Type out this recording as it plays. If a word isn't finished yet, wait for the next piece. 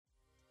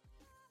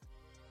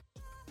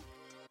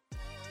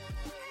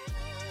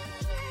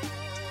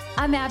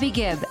I'm Abby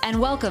Gibb, and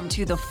welcome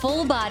to the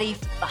Full Body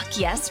Fuck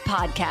Yes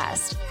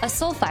podcast, a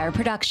Soulfire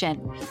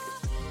production.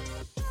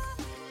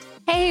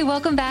 Hey,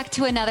 welcome back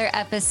to another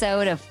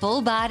episode of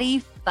Full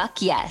Body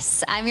Fuck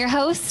Yes. I'm your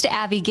host,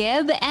 Abby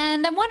Gibb,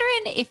 and I'm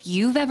wondering if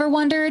you've ever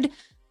wondered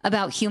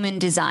about human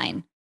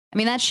design. I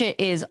mean, that shit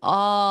is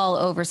all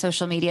over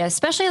social media,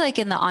 especially like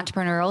in the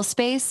entrepreneurial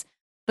space.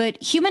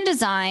 But human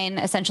design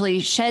essentially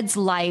sheds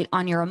light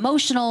on your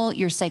emotional,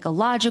 your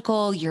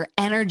psychological, your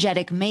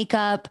energetic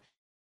makeup.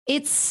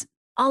 It's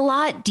a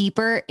lot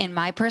deeper, in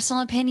my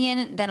personal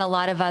opinion, than a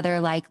lot of other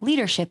like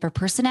leadership or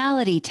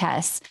personality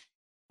tests.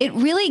 It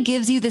really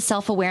gives you the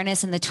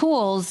self-awareness and the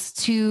tools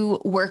to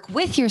work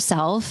with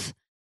yourself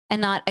and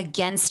not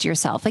against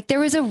yourself. Like there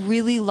was a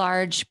really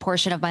large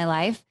portion of my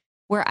life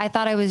where I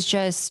thought I was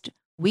just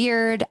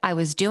weird. I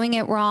was doing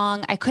it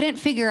wrong. I couldn't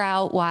figure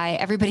out why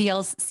everybody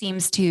else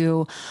seems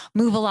to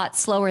move a lot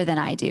slower than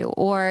I do,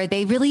 or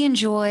they really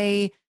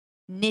enjoy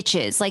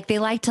niches. Like they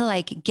like to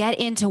like get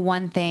into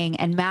one thing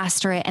and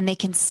master it, and they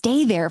can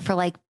stay there for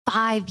like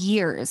 5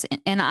 years.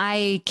 And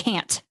I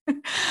can't.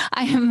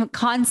 I am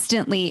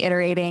constantly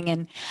iterating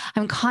and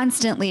I'm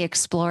constantly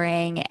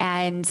exploring.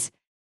 And,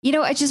 you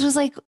know, I just was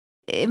like,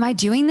 am I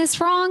doing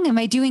this wrong? Am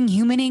I doing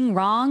humaning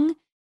wrong?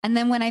 And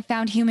then when I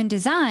found human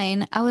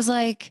design, I was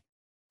like,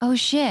 oh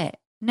shit,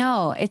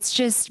 no, it's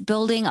just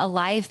building a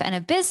life and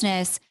a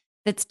business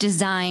that's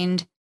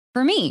designed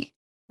for me.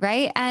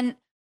 Right. And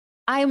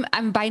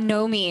I'm by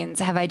no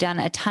means have I done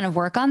a ton of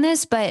work on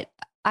this, but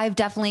I've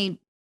definitely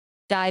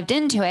dived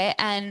into it.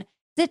 And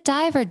is it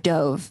dive or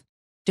dove?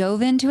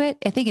 Dove into it?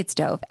 I think it's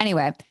dove.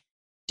 Anyway,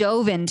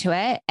 dove into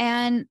it.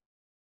 And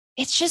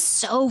it's just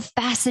so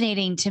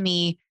fascinating to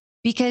me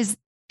because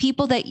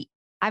people that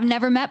I've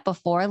never met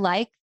before,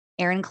 like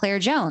Erin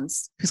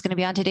Jones, who's going to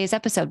be on today's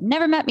episode,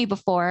 never met me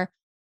before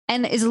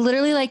and is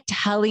literally like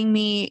telling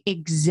me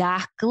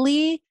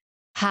exactly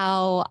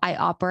how I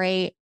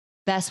operate,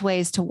 best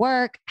ways to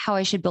work, how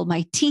I should build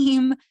my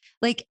team,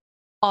 like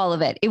all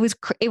of it. It was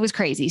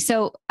crazy.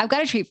 So I've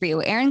got a treat for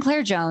you. Erin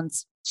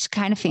Jones, she's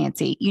kind of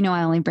fancy. You know,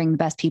 I only bring the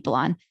best people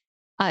on.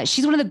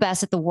 She's one of the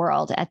best at the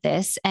world at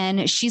this.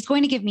 And she's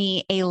going to give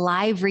me a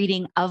live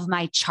reading of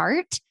my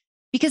chart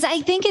because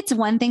I think it's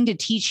one thing to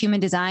teach human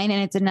design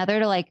and it's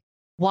another to like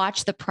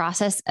watch the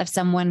process of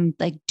someone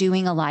like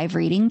doing a live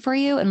reading for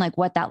you and like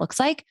what that looks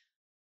like.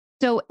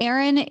 So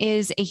Erin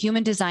is a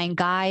human design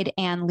guide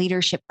and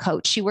leadership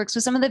coach. She works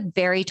with some of the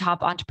very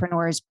top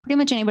entrepreneurs, pretty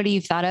much anybody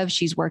you've thought of,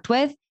 she's worked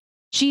with.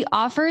 She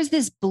offers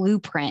this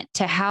blueprint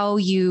to how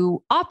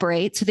you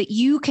operate so that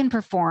you can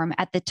perform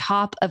at the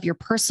top of your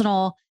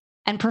personal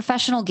and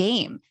professional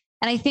game.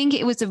 And I think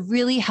it was a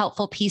really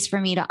helpful piece for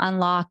me to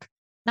unlock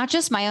not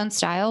just my own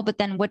style, but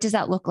then what does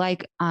that look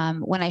like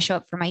when I show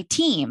up for my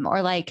team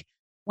or like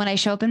when I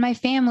show up in my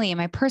family and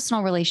my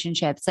personal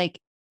relationships.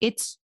 Like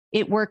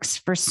it works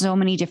for so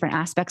many different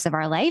aspects of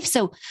our life.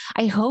 So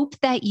I hope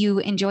that you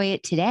enjoy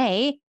it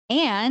today.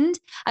 And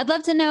I'd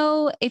love to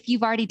know if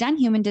you've already done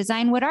human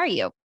design. What are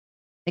you?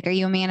 Like, are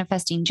you a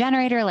manifesting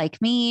generator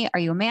like me? Are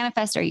you a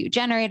manifestor? Are you a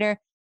generator? Are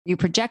you a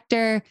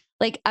projector?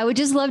 Like, I would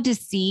just love to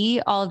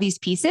see all of these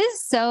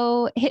pieces.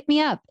 So hit me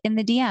up in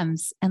the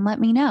DMs and let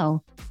me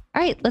know.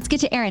 All right, let's get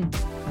to Erin.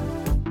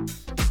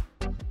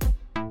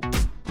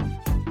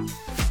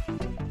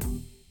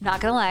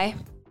 Not gonna lie.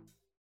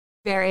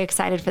 Very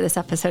excited for this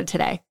episode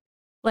today.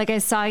 Like I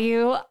saw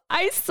you and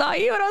I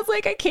was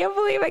like, I can't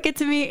believe I get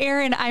to meet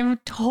Erin. I'm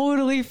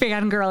totally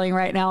fangirling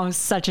right now. I'm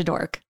such a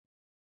dork.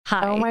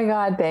 Hi. Oh my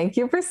God. Thank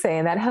you for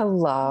saying that.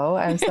 Hello.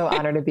 I'm so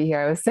honored to be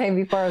here. I was saying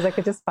before, I was like,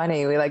 it's just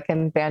funny. We like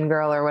can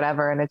fangirl or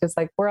whatever. And it's just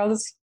like, we're all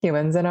just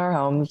humans in our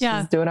homes,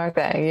 just doing our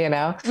thing, you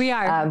know? We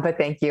are. But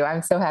thank you.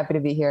 I'm so happy to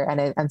be here.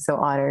 And I'm so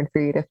honored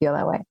for you to feel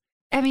that way.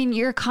 I mean,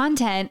 your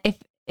content,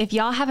 if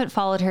y'all haven't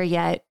followed her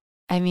yet,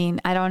 I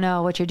mean, I don't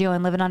know what you're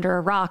doing living under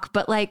a rock,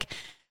 but like,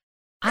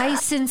 I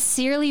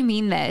sincerely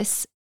mean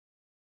this.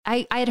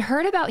 I had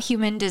heard about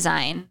human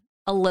design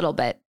a little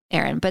bit,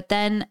 Erin, but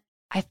then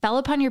I fell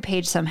upon your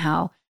page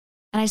somehow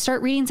and I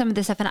start reading some of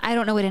this stuff and I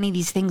don't know what any of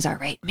these things are,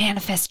 right?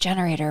 Manifest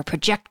generator,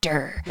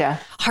 projector,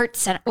 heart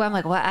center. Well, I'm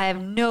like, well, I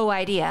have no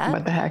idea.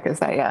 What the heck is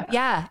that? Yeah.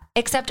 Yeah.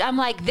 Except I'm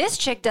like, this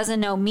chick doesn't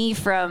know me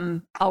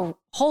from a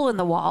hole in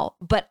the wall,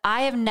 but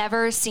I have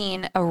never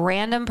seen a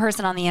random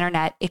person on the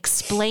internet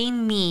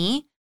explain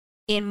me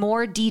in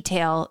more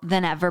detail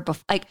than ever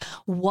before. Like,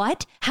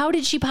 what? How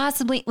did she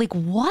possibly, like,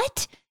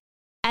 what?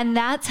 And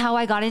that's how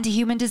I got into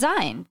human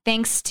design,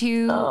 thanks to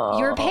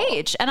your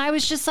page. And I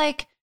was just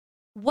like,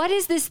 what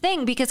is this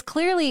thing? Because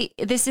clearly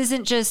this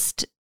isn't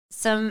just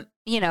some,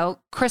 you know,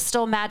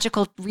 crystal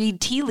magical read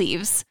tea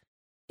leaves.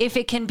 If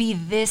it can be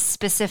this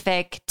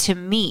specific to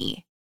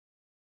me.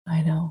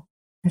 I know.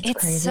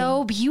 It's crazy.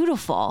 So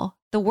beautiful,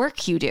 the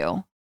work you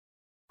do.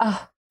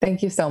 Oh,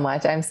 thank you so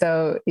much. I'm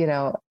so,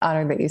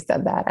 honored that you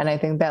said that. And I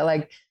think that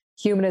like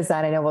human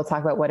design, I know we'll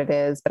talk about what it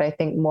is, but I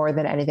think more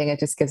than anything, it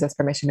just gives us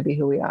permission to be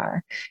who we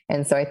are.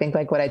 And so I think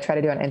like what I try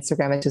to do on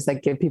Instagram is just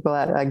like give people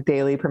that like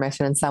daily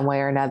permission in some way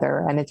or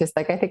another. And it's just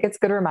like, I think it's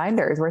good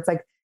reminders where it's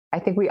like, I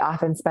think we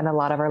often spend a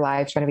lot of our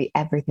lives trying to be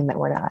everything that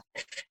we're not,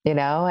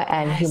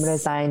 and human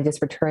design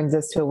just returns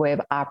us to a way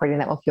of operating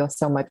that will feel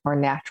so much more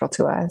natural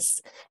to us.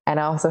 And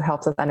also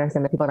helps us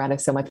understand the people around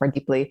us so much more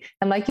deeply.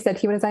 And like you said,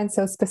 human design is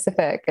so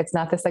specific. It's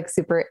not this like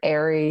super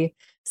airy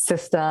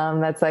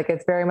system that's like,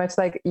 it's very much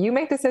like you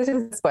make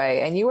decisions this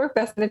way and you work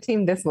best in a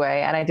team this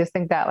way. And I just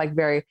think that like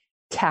very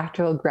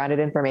tactile, grounded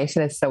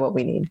information is so what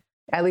we need.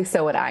 At least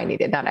so what I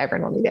needed. Not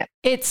everyone will need it.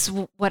 It's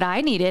what I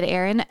needed,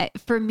 Erin.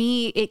 For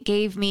me, it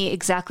gave me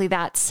exactly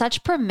that,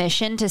 such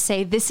permission to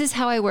say, this is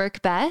how I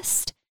work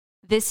best.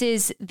 This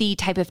is the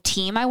type of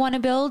team I want to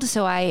build.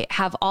 So I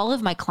have all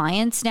of my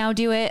clients now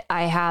do it.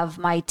 I have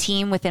my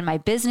team within my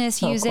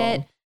business use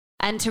it,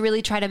 and to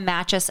really try to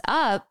match us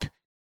up,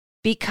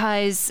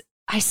 because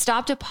I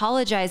stopped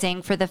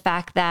apologizing for the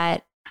fact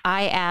that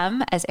I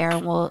am, as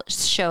Erin will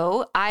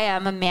show, I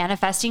am a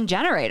manifesting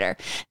generator.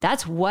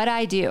 That's what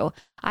I do.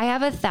 I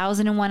have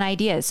 1,001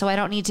 ideas. So I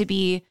don't need to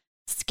be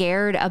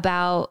scared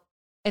about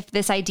if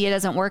this idea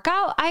doesn't work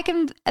out, I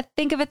can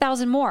think of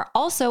 1,000 more.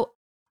 Also,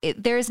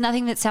 there's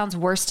nothing that sounds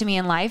worse to me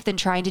in life than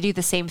trying to do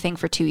the same thing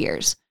for 2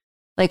 years.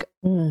 Like,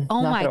 oh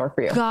my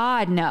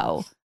God,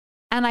 no.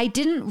 And I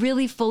didn't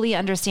really fully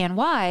understand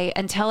why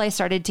until I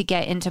started to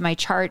get into my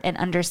chart and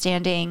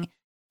understanding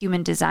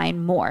human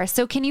design more.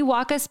 So can you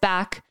walk us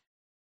back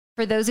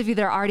for those of you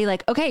that are already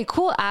like, okay,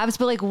 cool, abs,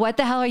 but like, what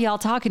the hell are y'all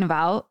talking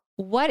about?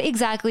 What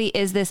exactly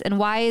is this? And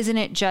why isn't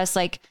it just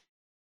like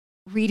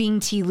reading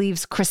tea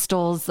leaves,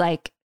 crystals,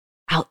 like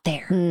out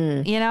there,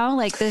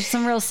 like there's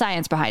some real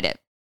science behind it.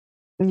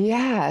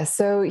 Yeah.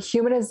 So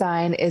human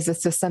design is a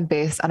system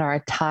based on our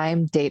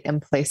time, date,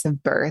 and place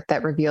of birth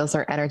that reveals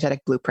our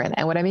energetic blueprint.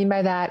 And what I mean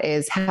by that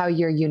is how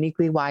you're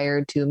uniquely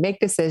wired to make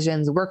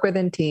decisions, work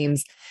within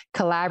teams,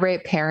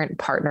 collaborate, parent,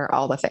 partner,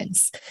 all the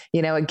things.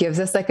 It gives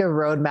us like a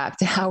roadmap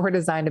to how we're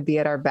designed to be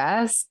at our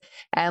best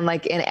and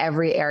like in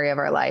every area of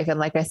our life. And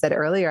like I said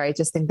earlier, I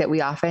just think that we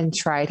often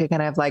try to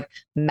kind of like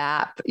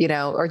map,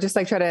 or just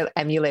like try to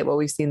emulate what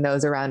we've seen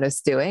those around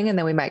us doing. And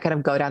then we might kind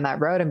of go down that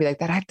road and be like,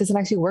 that doesn't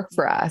actually work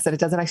for us. And it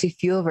doesn't actually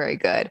feel very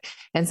good.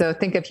 And so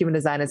think of human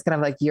design as kind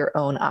of like your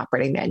own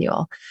operating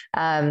manual.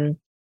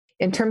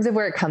 In terms of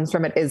where it comes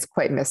from, it is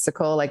quite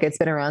mystical. Like it's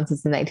been around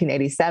since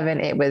 1987.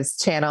 It was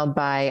channeled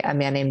by a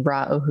man named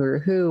Ra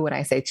Uru. When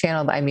I say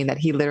channeled, I mean that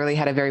he literally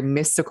had a very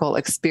mystical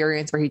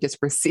experience where he just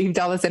received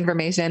all this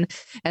information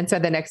and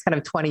spent the next kind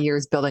of 20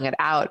 years building it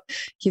out.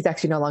 He's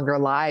actually no longer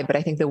alive, but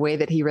I think the way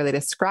that he really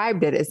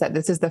described it is that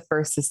this is the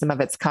first system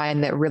of its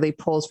kind that really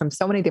pulls from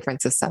so many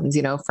different systems,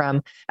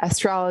 from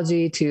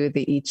astrology to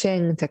the I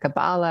Ching to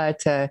Kabbalah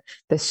to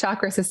the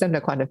chakra system to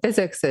quantum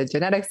physics to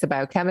genetics to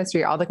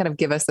biochemistry, all to kind of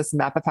give us this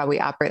map of how we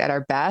operate at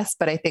our best.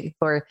 But I think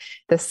for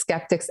the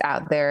skeptics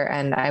out there,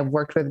 and I've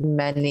worked with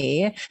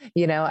many,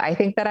 I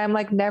think that I'm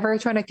like never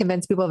trying to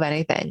convince people of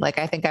anything. Like,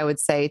 I think I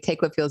would say,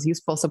 take what feels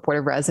useful,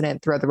 supportive,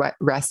 resonant, throw the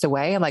rest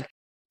away. And like,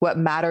 what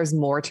matters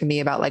more to me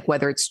about like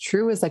whether it's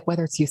true is like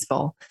whether it's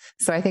useful.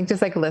 So I think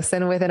just like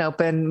listen with an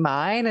open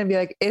mind and be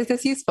like, is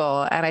this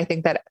useful? And I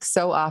think that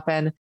so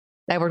often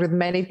I've worked with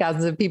many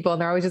thousands of people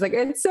and they're always just like,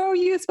 it's so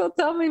useful.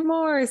 Tell me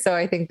more. So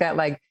I think that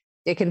like,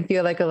 it can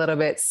feel like a little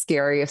bit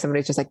scary if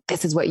somebody's just like,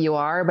 this is what you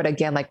are. But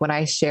again, like when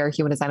I share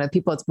human design with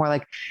people, it's more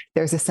like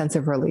there's a sense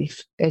of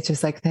relief. It's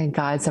just like, thank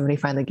God somebody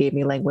finally gave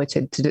me language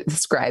to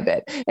describe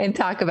it and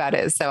talk about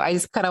it. So I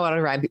just kind of want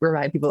to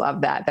remind people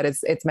of that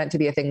it's meant to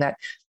be a thing that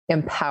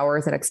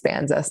empowers and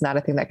expands us, not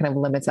a thing that kind of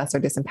limits us or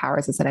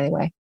disempowers us in any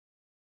way.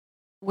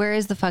 Where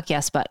is the fuck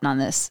yes button on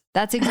this?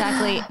 That's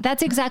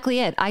exactly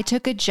it. I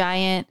took a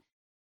giant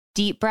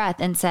deep breath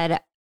and said,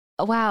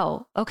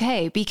 wow,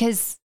 okay.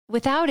 Because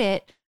without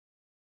it,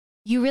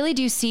 you really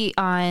do see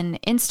on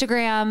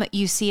Instagram,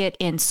 you see it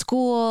in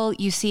school,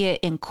 you see it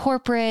in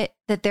corporate,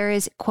 that there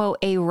is, quote,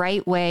 a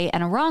right way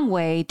and a wrong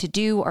way to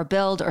do or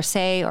build or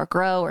say or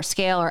grow or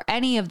scale or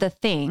any of the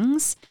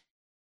things.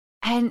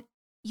 And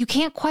you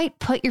can't quite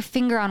put your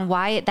finger on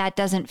why that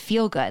doesn't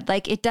feel good.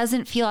 Like it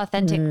doesn't feel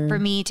authentic for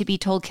me to be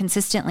told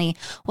consistently,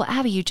 well,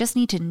 Abby, you just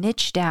need to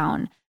niche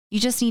down. You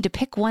just need to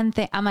pick one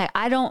thing. I'm like,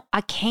 I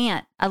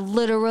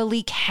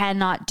literally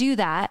cannot do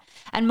that.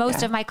 And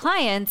most of my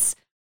clients,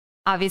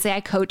 obviously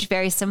I coach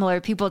very similar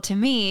people to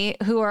me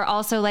who are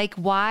also like,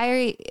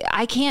 why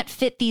I can't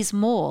fit these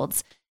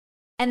molds.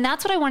 And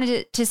that's what I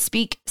wanted to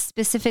speak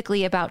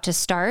specifically about to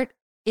start,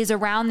 is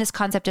around this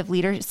concept of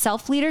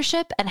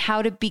self-leadership and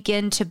how to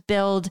begin to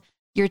build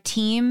your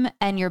team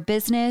and your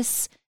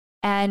business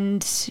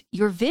and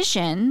your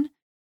vision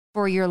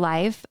for your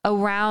life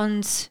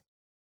around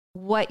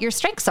what your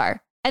strengths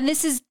are. And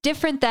this is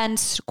different than,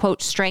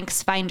 quote,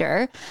 Strengths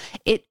Finder.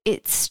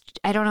 It's,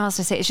 I don't know how else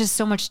to say it. It's just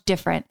so much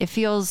different. It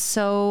feels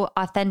so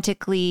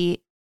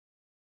authentically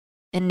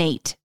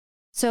innate.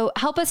 So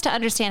help us to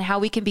understand how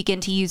we can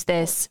begin to use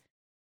this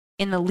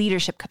in the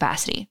leadership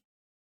capacity.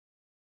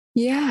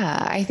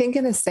 Yeah, I think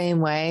in the same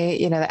way,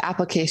 the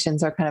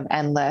applications are kind of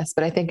endless,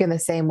 but I think in the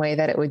same way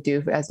that it would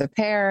do as a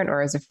parent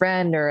or as a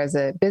friend or as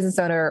a business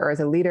owner or as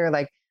a leader,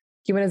 like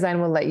human design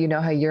will let you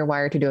know how you're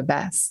wired to do it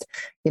best.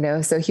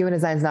 So human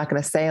design is not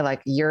going to say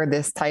like, you're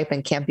this type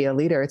and can't be a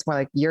leader. It's more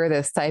like, you're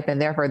this type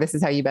and therefore this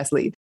is how you best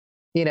lead,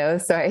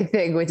 so I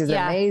think, which is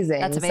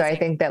amazing. That's amazing. So I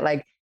think that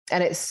like,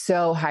 and it's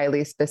so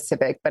highly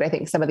specific, but I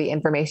think some of the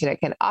information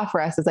it can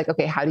offer us is like,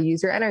 okay, how to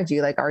use your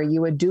energy? Like, are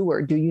you a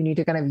doer? Do you need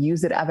to kind of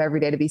use it up every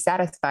day to be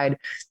satisfied?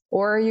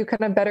 Or are you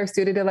kind of better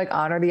suited to like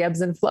honor the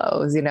ebbs and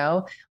flows?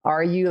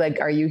 Are you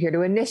here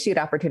to initiate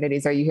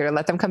opportunities? Are you here to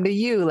let them come to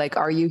you? Like,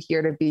 are you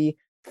here to be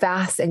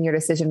fast in your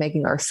decision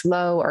making or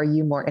slow? Are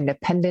you more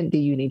independent? Do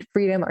you need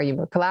freedom? Are you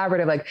more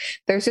collaborative? Like,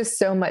 there's just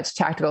so much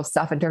tactical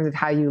stuff in terms of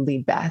how you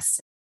lead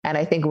best. And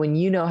I think when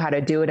you know how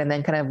to do it and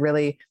then kind of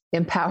really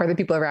empower the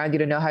people around you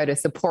to know how to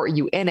support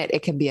you in it,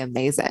 it can be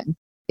amazing,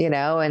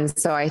 And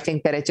so I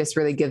think that it just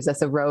really gives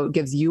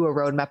you a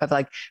roadmap of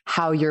like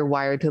how you're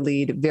wired to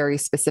lead very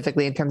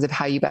specifically in terms of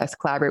how you best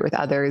collaborate with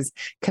others,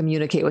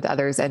 communicate with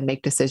others, and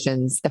make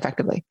decisions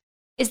effectively.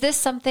 Is this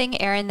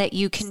something, Erin, that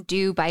you can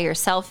do by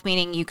yourself?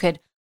 Meaning you could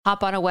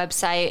hop on a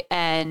website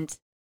and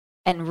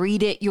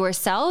read it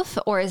yourself?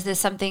 Or is this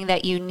something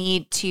that you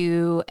need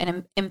to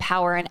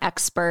empower an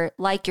expert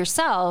like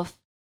yourself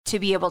to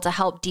be able to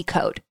help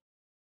decode?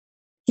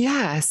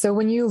 Yeah. So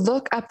when you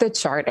look up the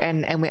chart,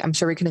 I'm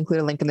sure we can include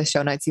a link in the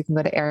show notes, you can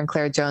go to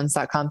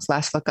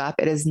erinclairejones.com/lookup.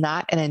 It is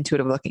not an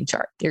intuitive looking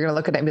chart. You're going to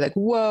look at it and be like,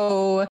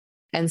 whoa.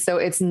 And so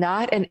it's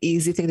not an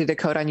easy thing to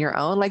decode on your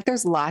own. Like,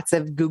 there's lots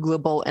of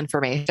Googleable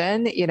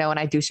information, and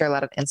I do share a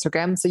lot of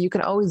Instagram. So you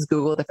can always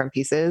Google different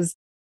pieces.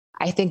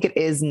 I think it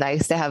is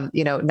nice to have,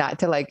 not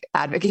to like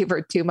advocate for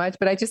it too much,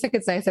 but I just think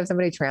it's nice to have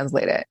somebody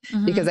translate it,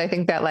 because I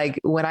think that like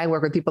when I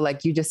work with people,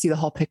 like you just see the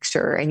whole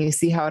picture and you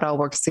see how it all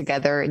works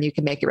together and you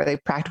can make it really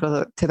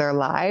practical to their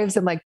lives.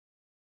 And like,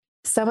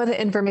 some of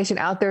the information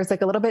out there is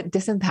like a little bit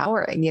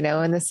disempowering,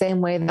 in the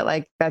same way that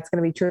like, that's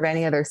going to be true of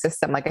any other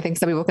system. Like, I think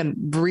some people can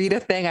read a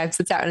thing. I've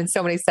sat down in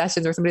so many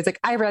sessions where somebody's like,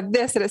 I read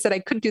this and it said I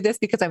couldn't do this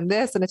because I'm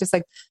this. And it's just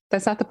like,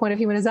 that's not the point of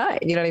human design.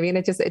 You know what I mean?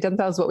 It doesn't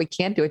tell us what we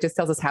can't do. It just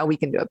tells us how we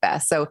can do it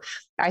best. So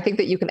I think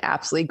that you can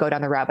absolutely go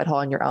down the rabbit hole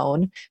on your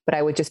own, but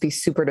I would just be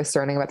super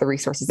discerning about the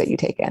resources that you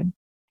take in.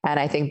 And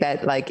I think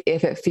that like,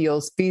 if it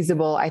feels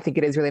feasible, I think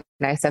it is really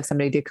nice to have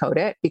somebody decode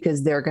it,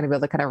 because they're going to be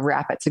able to kind of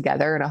wrap it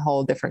together in a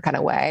whole different kind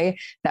of way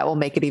that will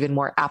make it even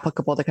more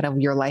applicable to kind of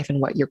your life and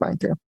what you're going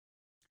through.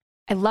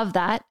 I love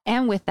that.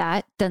 And with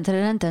that, dun, dun,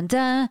 dun, dun,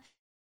 dun,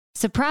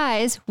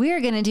 surprise, we are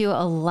going to do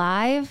a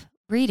live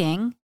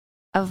reading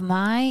of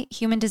my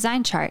human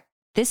design chart.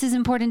 This is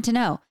important to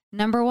know.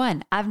 Number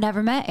one, I've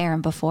never met Erin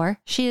before.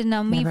 She didn't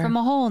know me from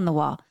a hole in the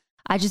wall.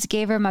 I just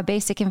gave her my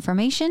basic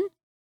information.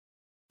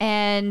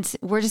 And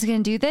we're just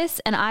going to do this.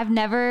 And I've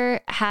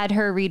never had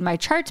her read my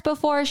charts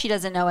before. She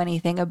doesn't know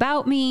anything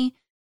about me.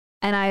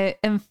 And I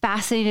am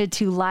fascinated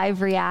to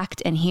live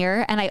react and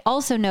hear. And I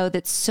also know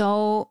that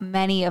so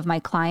many of my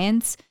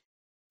clients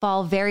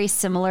fall very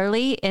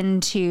similarly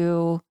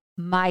into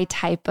my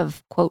type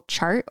of quote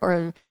chart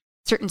or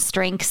certain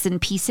strengths and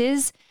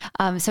pieces.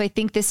 So I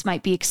think this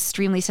might be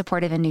extremely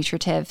supportive and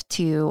nutritive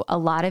to a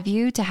lot of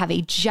you to have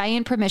a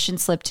giant permission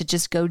slip to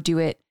just go do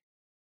it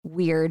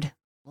weird.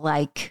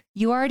 Like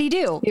you already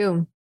do.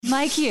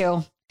 Like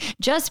you.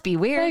 Just be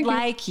weird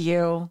like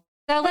you.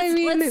 So let's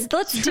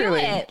do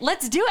it.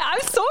 Let's do it.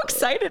 I'm so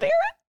excited, Erin.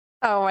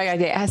 Oh my God.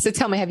 Yeah. So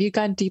tell me, have you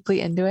gone deeply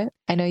into it?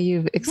 I know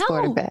you've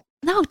explored a bit.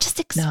 No, just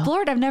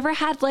explored. I've never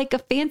had like a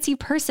fancy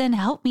person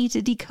help me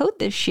to decode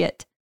this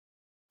shit.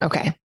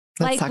 Okay.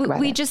 Let's talk about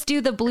we it. just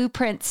do the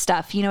blueprint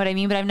stuff. You know what I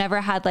mean? But I've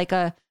never had like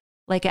an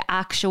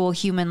actual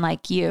human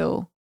like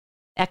you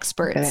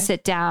expert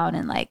sit down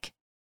and like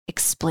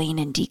explain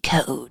and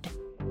decode.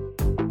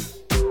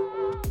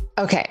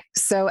 Okay.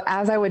 So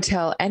as I would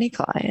tell any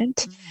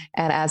client,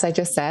 and as I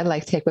just said,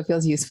 like take what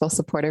feels useful,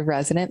 supportive,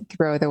 resonant,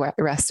 throw the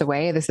rest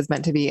away. This is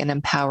meant to be an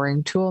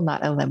empowering tool,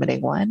 not a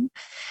limiting one.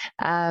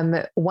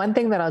 One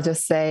thing that I'll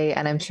just say,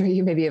 and I'm sure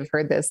you maybe have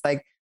heard this,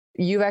 like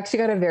you've actually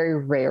got a very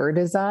rare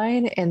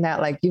design in that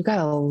like you've got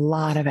a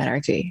lot of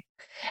energy.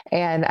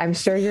 And I'm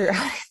sure your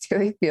audience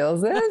really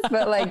feels this,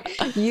 but like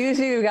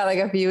usually we've got like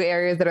a few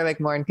areas that are like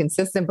more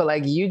inconsistent, but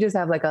like you just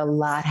have like a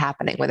lot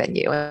happening within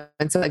you.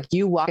 And so like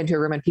you walk into a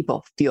room and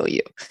people feel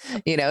you,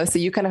 so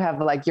you kind of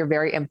have like, you're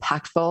very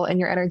impactful in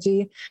your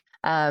energy,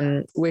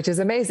 which is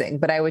amazing.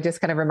 But I would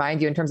just kind of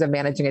remind you in terms of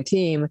managing a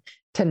team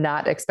to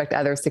not expect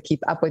others to keep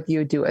up with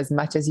you, do as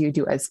much as you,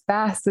 do it as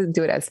fast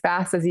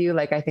as you.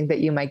 Like, I think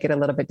that you might get a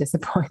little bit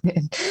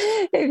disappointed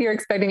if you're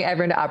expecting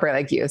everyone to operate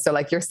like you. So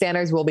like your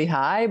standards will be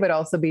high, but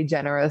also be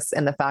generous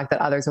in the fact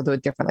that others will do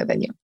it differently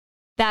than you.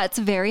 That's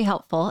very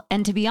helpful.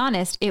 And to be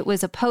honest, it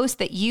was a post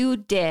that you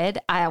did,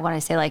 I want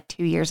to say like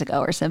 2 years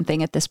ago or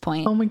something at this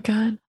point. Oh my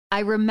God.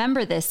 I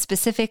remember this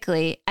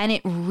specifically, and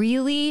it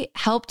really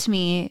helped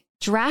me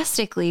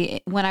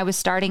drastically when I was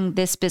starting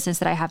this business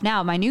that I have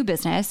now, my new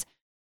business,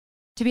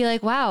 to be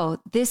like, wow,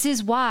 this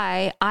is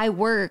why I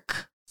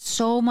work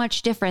so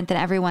much different than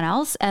everyone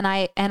else. And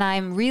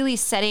I'm really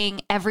setting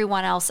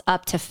everyone else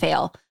up to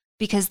fail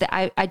because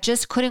I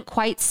just couldn't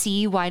quite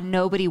see why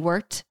nobody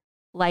worked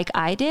like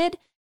I did.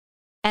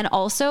 And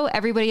also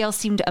everybody else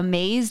seemed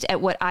amazed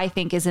at what I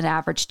think is an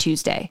average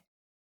Tuesday.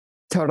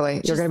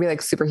 Totally. You're going to be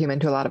like superhuman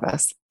to a lot of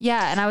us.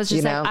 Yeah. And I was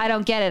just I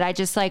don't get it. I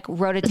just like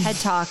wrote a TED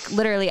talk.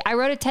 Literally, I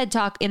wrote a TED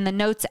talk in the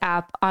notes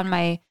app on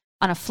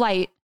a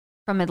flight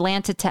from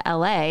Atlanta to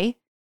LA,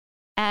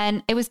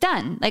 and it was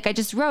done. Like I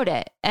just wrote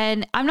it.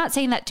 And I'm not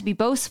saying that to be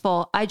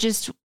boastful. I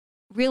just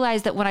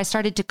realized that when I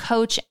started to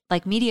coach,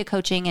 like media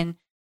coaching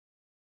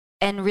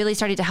and really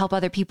started to help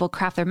other people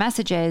craft their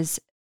messages,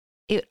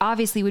 it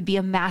obviously would be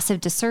a massive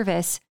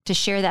disservice to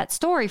share that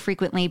story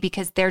frequently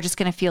because they're just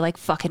going to feel like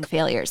fucking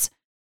failures.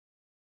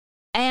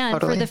 And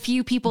for the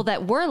few people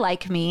that were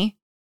like me,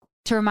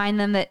 to remind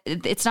them that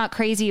it's not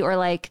crazy or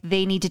like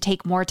they need to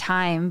take more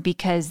time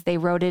because they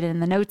wrote it in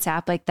the notes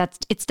app. Like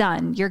it's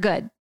done. You're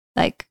good.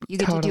 Like you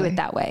get to do it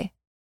that way.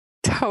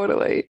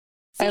 Totally.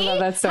 See? I love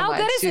that so much. How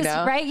good is this,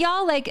 right,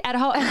 y'all? Like at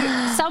home,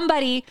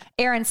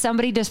 Erin,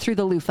 somebody just threw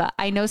the loofah.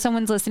 I know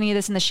someone's listening to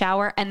this in the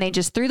shower and they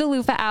just threw the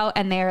loofah out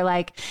and they're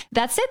like,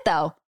 that's it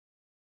though.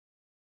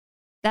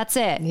 That's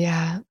it.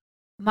 Yeah.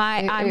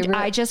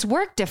 I just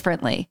work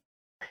differently.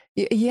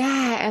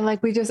 Yeah. And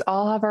like, we just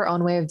all have our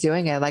own way of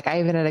doing it. Like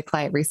I even had a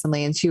client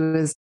recently and she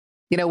was,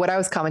 what I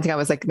was commenting on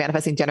was like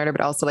manifesting generator,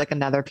 but also like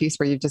another piece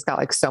where you've just got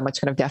like so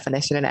much kind of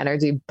definition and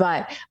energy.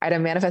 But I had a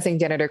manifesting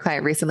generator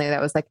client recently that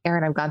was like,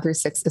 Erin, I've gone through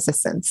 6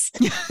 assistants.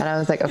 And I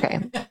was like, okay,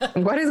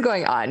 what is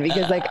going on?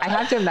 Because like, I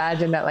have to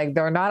imagine that like,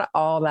 they're not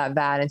all that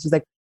bad. And she's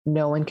like,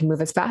 no one can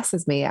move as fast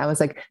as me. I was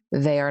like,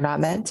 they are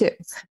not meant to.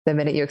 The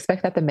minute you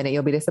expect that, the minute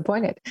you'll be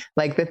disappointed.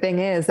 Like the thing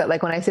is that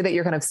like, when I say that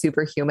you're kind of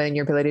superhuman in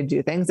your ability to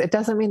do things, it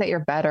doesn't mean that you're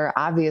better.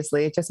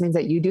 Obviously, it just means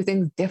that you do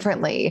things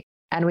differently.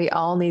 And we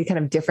all need kind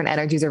of different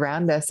energies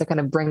around us to kind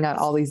of bring out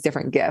all these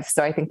different gifts.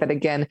 So I think that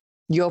again,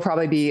 you'll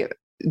probably be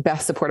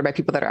best supported by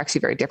people that are actually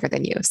very different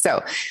than you.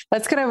 So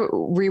let's kind of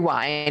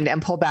rewind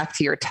and pull back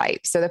to your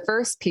type. So the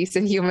first piece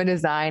in human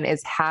design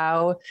is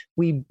how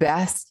we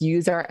best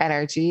use our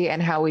energy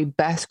and how we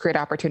best create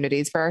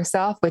opportunities for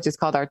ourselves, which is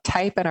called our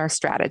type and our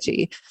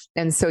strategy.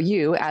 And so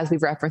you, as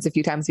we've referenced a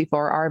few times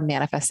before, are a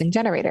manifesting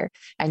generator,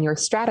 and your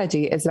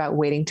strategy is about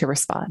waiting to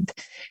respond.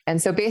 And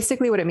so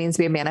basically what it means to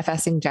be a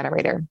manifesting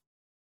generator,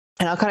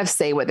 and I'll kind of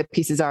say what the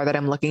pieces are that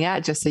I'm looking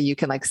at just so you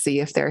can like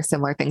see if there are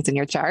similar things in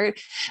your chart.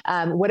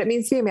 What it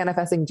means to be a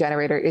manifesting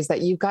generator is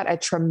that you've got a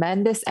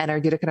tremendous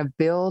energy to kind of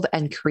build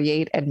and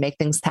create and make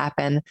things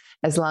happen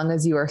as long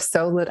as you are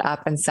so lit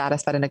up and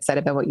satisfied and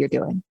excited by what you're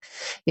doing.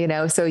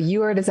 So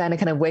you are designed to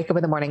kind of wake up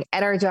in the morning,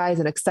 energized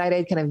and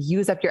excited, kind of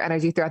use up your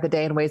energy throughout the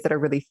day in ways that are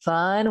really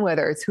fun,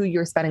 whether it's who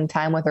you're spending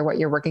time with or what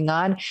you're working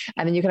on.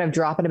 And then you kind of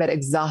drop into bed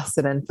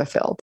exhausted and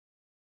fulfilled.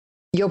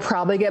 You'll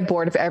probably get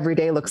bored if every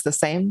day looks the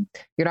same.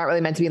 You're not really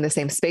meant to be in the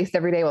same space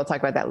every day. We'll talk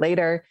about that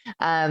later.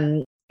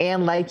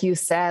 And like you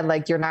said,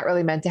 like you're not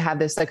really meant to have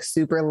this like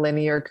super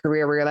linear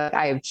career where you're like,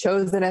 I have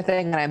chosen a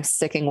thing and I'm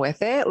sticking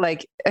with it.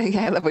 Like,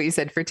 I love what you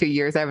said, for 2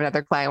 years. I have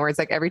another client where it's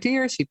like every 2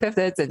 years she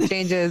pivots and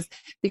changes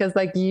because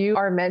like you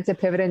are meant to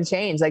pivot and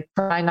change, like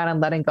trying on and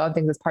letting go of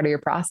things is part of your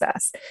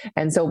process.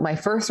 And so my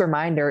first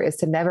reminder is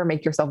to never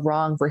make yourself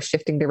wrong for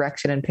shifting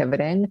direction and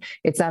pivoting.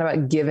 It's not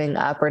about giving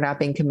up or not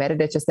being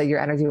committed. It's just that your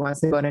energy wants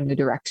to go in a new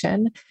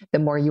direction. The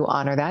more you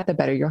honor that, the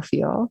better you'll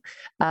feel.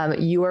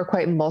 You are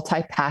quite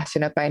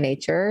multi-passionate by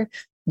nature.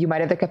 You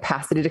might have the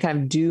capacity to kind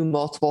of do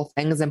multiple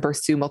things and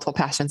pursue multiple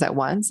passions at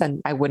once.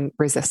 And I wouldn't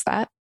resist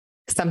that.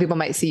 Some people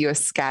might see you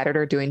as scattered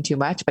or doing too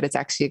much, but it's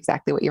actually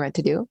exactly what you're meant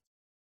to do.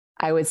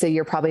 I would say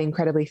you're probably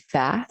incredibly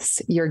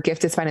fast. Your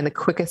gift is finding the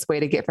quickest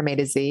way to get from A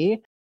to Z,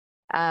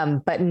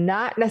 but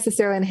not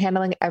necessarily in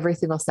handling every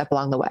single step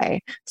along the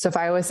way. So if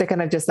I was to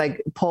kind of just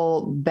like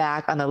pull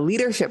back on the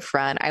leadership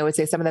front, I would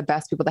say some of the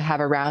best people to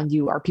have around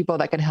you are people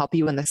that can help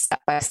you in the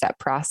step-by-step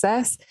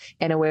process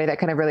in a way that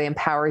kind of really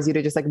empowers you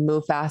to just like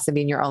move fast and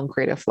be in your own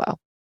creative flow.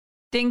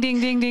 Ding,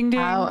 ding, ding, ding, ding.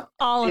 How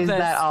all of is this.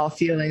 That all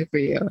feeling for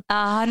you?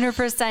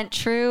 100%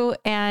 true.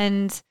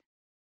 And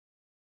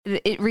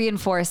it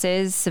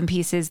reinforces some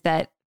pieces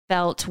that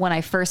felt when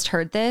I first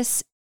heard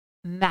this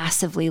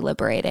massively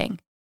liberating,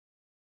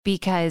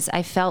 because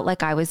I felt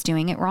like I was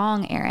doing it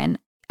wrong, Erin.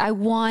 I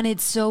wanted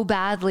so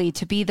badly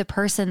to be the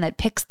person that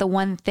picks the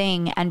one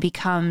thing and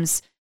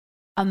becomes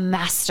a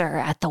master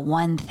at the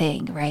one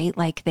thing, right?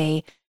 Like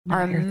they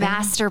are a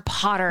master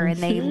potter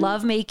and they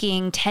love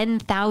making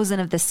 10,000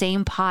 of the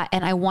same pot.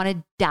 And I want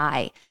to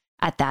die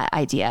at that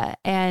idea.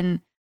 And,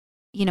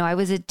 I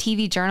was a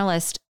TV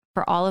journalist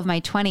for all of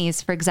my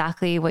 20s for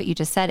exactly what you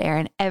just said,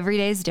 Erin. Every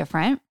day is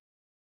different.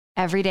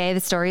 Every day the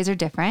stories are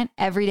different.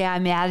 Every day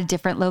I'm at a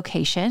different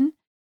location.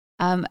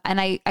 And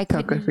I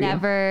could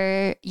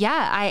never,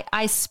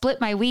 I split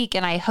my week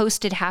and I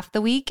hosted half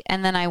the week.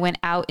 And then I went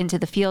out into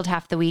the field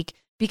half the week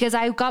because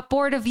I got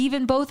bored of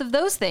even both of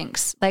those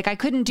things. Like I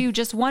couldn't do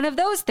just one of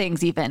those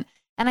things even.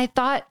 And I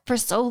thought for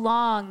so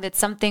long that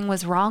something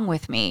was wrong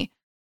with me.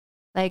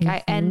 Like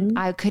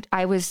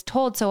I was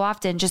told so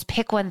often, just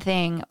pick one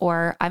thing,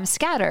 or I'm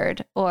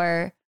scattered,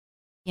 or,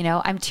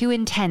 I'm too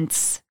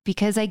intense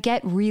because I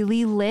get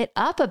really lit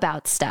up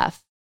about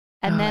stuff.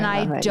 And then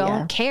I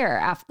don't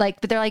care. But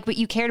they're like, but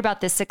you cared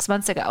about this 6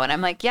 months ago. And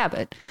I'm like, yeah,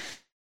 but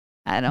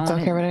I don't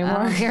care about it anymore.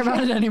 I don't care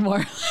about it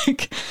anymore.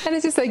 Like, and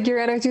it's just like your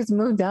energy's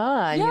moved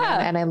on. Yeah. You know?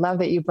 And I love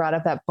that you brought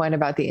up that point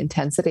about the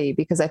intensity,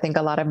 because I think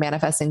a lot of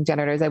manifesting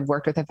generators I've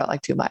worked with have felt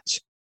like too much.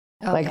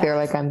 They're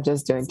like, I'm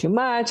just doing too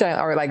much,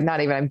 or like,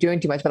 not even I'm doing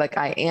too much, but like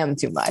I am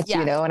too much,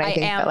 you know? And I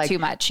think am that, like, too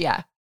much.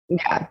 Yeah.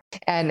 Yeah.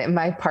 And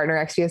my partner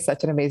actually has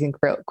such an amazing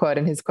quote.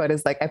 And his quote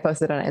is like, I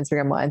posted on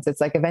Instagram once.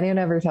 It's like, if anyone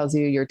ever tells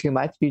you you're too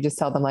much, you just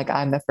tell them like,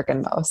 I'm the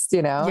freaking most,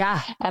 you know?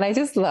 Yeah. And I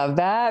just love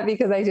that,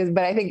 because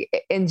but I think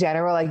in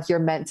general, like, you're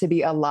meant to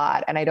be a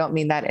lot. And I don't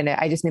mean that in it.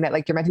 I just mean that,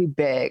 like, you're meant to be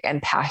big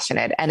and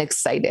passionate and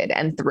excited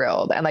and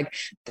thrilled. And like,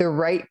 the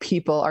right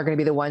people are going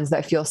to be the ones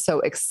that feel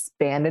so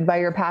expanded by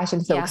your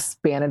passion, so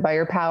expanded by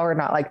your power,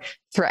 not like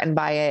threatened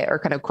by it or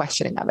kind of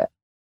questioning of it.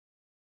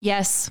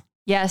 Yes.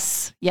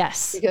 Yes.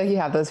 Yes. You feel like you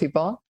have those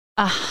people?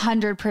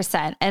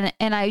 100%.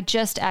 And I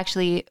just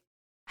actually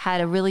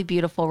had a really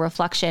beautiful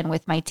reflection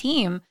with my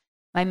team,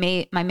 my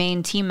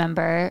main team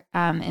member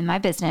in my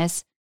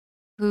business,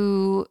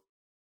 who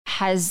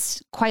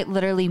has quite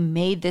literally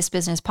made this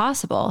business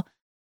possible.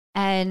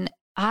 And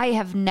I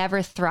have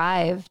never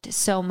thrived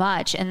so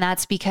much. And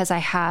that's because I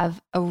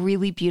have a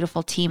really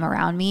beautiful team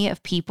around me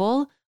of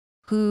people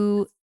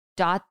who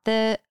dot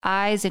the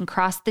I's and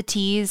cross the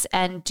T's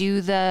and do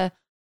the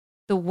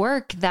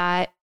work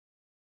that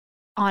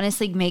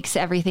honestly makes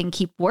everything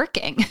keep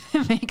working,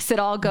 makes it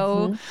all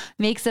go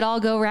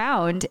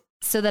round,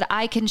 so that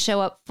I can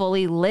show up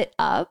fully lit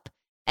up.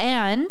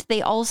 And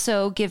they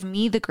also give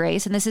me the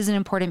grace. And this is an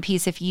important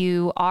piece. If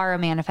you are a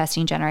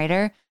manifesting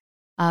generator,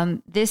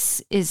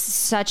 this is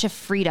such a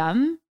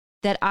freedom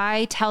that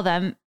I tell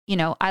them, you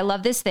know, I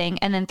love this thing.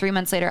 And then 3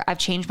 months later, I've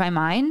changed my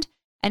mind,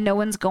 and no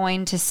one's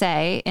going to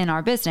say in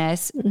our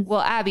business,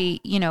 well, Abby,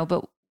 you know,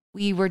 but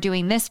we were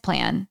doing this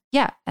plan.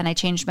 Yeah. And I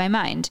changed my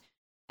mind.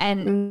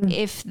 And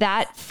if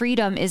that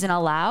freedom isn't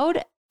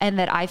allowed, and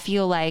that I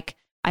feel like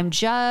I'm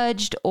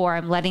judged or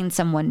I'm letting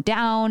someone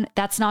down,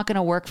 that's not going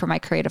to work for my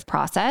creative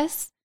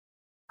process.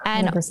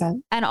 And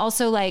 100%. and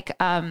also like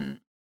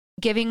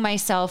giving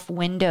myself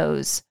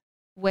windows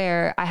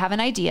where I have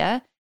an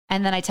idea,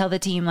 and then I tell the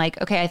team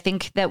like, okay, I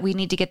think that we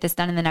need to get this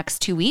done in the next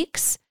 2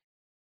 weeks.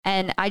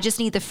 And I just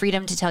need the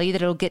freedom to tell you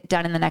that it'll get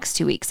done in the next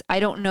 2 weeks. I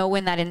don't know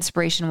when that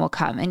inspiration will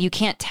come. And you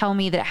can't tell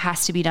me that it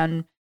has to be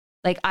done.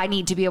 Like, I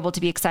need to be able to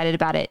be excited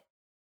about it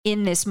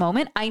in this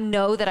moment. I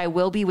know that I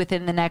will be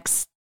within the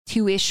next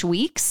 2-ish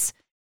weeks,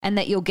 and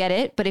that you'll get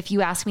it. But if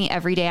you ask me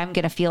every day, I'm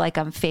going to feel like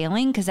I'm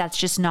failing, because that's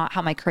just not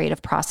how my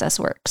creative process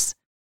works.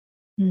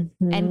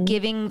 And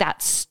giving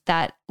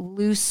that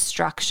loose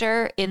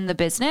structure in the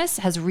business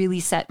has really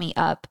set me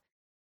up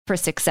for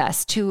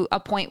success, to a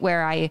point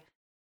where I,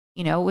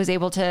 you know, was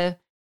able to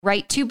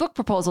write 2 book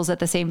proposals at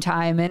the same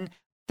time, and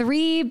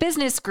 3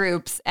 business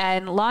groups,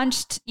 and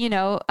launched, you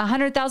know,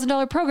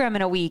 $100,000 program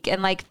in a week,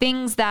 and like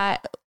things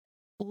that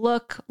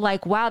look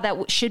like, wow,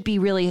 that should be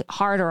really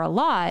hard or a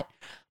lot,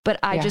 but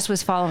I just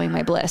was following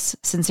my bliss,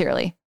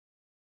 sincerely.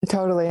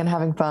 Totally. And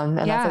having fun.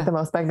 And that's like the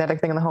most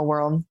magnetic thing in the whole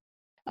world.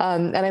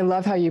 And I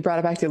love how you brought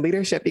it back to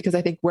leadership, because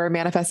I think where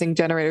manifesting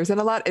generators, and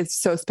a lot is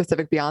so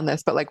specific beyond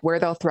this, but like where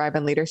they'll thrive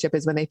in leadership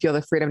is when they feel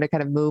the freedom to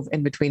kind of move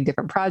in between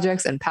different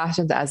projects and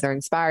passions as they're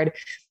inspired.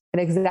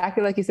 And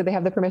exactly like you said, they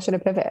have the permission to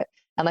pivot.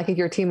 And like if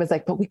your team was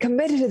like, but we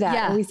committed to that.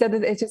 And we said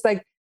that, it's just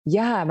like,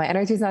 yeah, my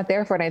energy is not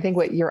there for it. And I think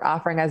what you're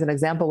offering as an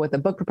example with the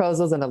book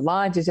proposals and the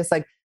launch is just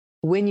like,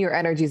 when your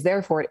energy is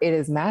there for it, it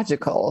is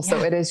magical.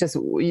 So it is just,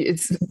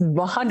 it's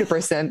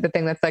 100% the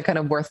thing that's like kind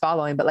of worth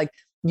following. But like,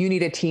 you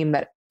need a team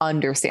that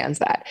understands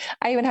that.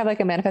 I even have like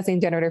a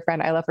manifesting generator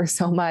friend. I love her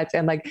so much.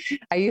 And like,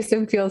 I used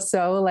to feel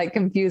so like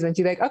confused when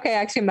she'd be like, okay,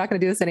 actually, I'm not going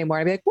to do this anymore.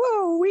 I'd be like,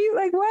 whoa, we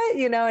like, what?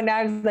 You know, and now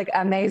I'm like,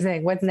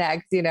 amazing. What's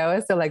next? You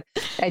know? So like,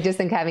 I just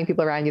think having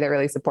people around you that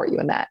really support you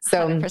in that.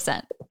 So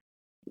 100%.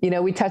 You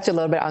know, we touch a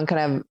little bit on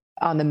kind of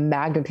on the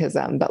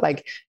magnetism, but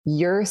like,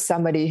 you're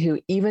somebody who,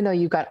 even though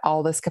you've got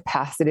all this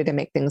capacity to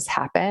make things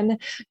happen,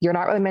 you're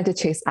not really meant to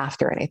chase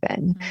after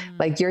anything.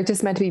 Like, you're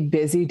just meant to be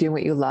busy doing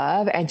what you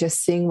love and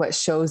just seeing what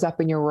shows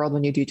up in your world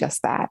when you do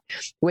just that.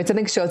 When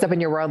something shows up in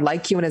your world,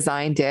 like Human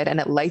Design did, and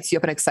it lights you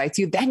up and excites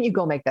you, then you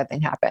go make that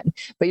thing happen.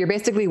 But you're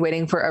basically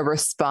waiting for a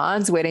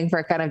response, waiting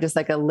for kind of just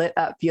like a lit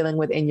up feeling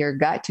within your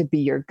gut to be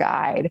your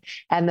guide.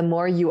 And the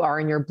more you are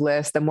in your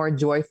bliss, the more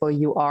joyful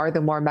you are,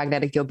 the more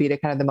magnetic you'll be to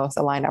kind of the most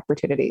aligned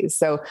opportunities.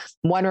 So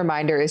one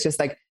reminder is just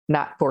like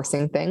not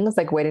forcing things,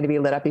 like waiting to be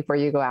lit up before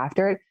you go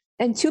after it.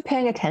 And 2,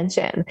 paying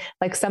attention.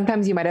 Like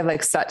sometimes you might have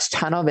like such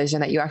tunnel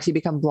vision that you actually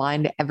become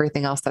blind to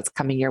everything else that's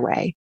coming your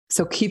way.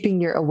 So keeping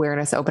your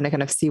awareness open to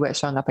kind of see what's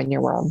showing up in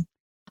your world.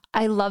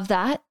 I love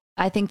that.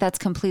 I think that's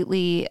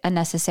completely a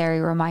necessary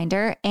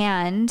reminder.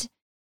 And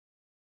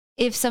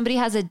if somebody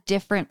has a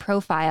different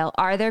profile,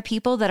 are there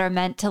people that are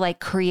meant to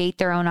like create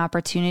their own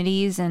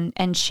opportunities and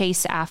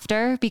chase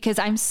after? Because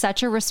I'm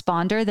such a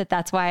responder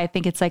that's why I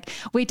think it's like,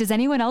 wait, does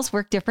anyone else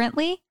work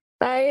differently?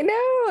 I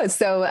know.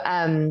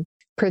 So,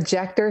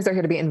 projectors are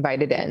here to be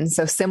invited in.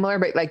 So similar,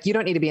 but like, you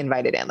don't need to be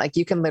invited in. Like,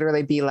 you can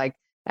literally be like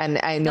And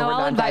I know we're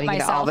not diving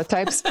into all the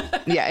types.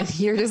 Yeah.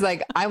 You're just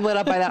like, I'm lit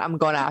up by that. I'm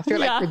going after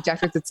like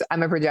projectors.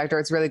 I'm a projector.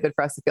 It's really good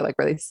for us to feel like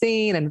really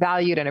seen and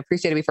valued and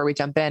appreciated before we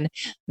jump in.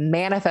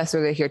 Manifests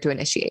are here to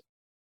initiate.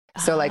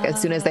 So like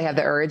as soon as they have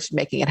the urge,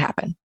 making it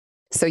happen.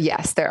 So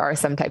yes, there are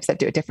some types that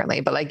do it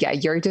differently, but like, yeah,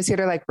 you're just here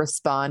to like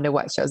respond to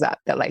what shows up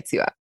that lights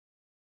you up.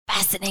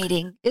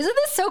 Fascinating. Isn't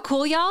this so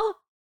cool, y'all?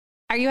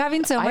 Are you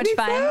having so much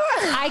fun? So.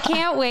 I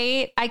can't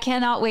wait. I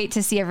cannot wait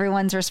to see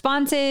everyone's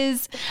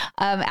responses,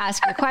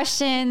 ask your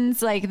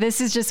questions. Like this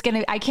is just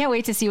I can't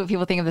wait to see what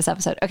people think of this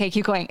episode. Okay,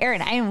 keep going.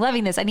 Erin, I am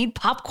loving this. I need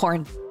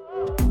popcorn.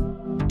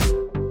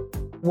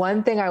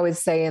 One thing I would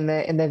say in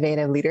the vein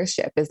of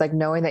leadership is like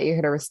knowing that you're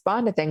here to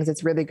respond to things.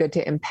 It's really good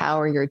to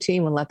empower your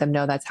team and let them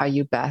know that's how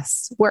you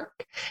best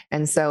work.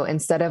 And so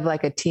instead of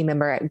like a team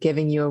member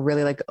giving you a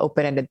really like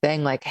open-ended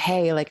thing, like,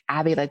 hey, like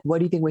Abby, like, what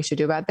do you think we should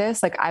do about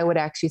this? Like, I would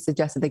actually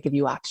suggest that they give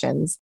you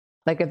options.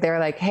 Like if they're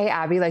like, hey,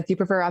 Abby, like, do you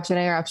prefer option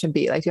A or option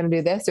B? Like, do you want to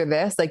do this or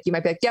this? Like, you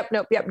might be like, yep,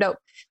 nope.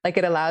 Like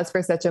it allows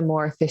for such a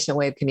more efficient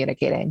way of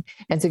communicating.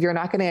 And so if you're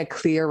not getting a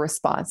clear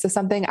response to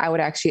something, I would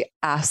actually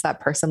ask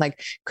that person,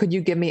 like, could you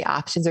give me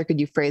options or could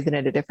you phrase it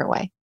in a different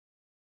way?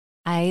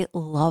 I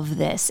love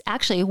this.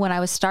 Actually, when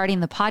I was starting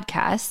the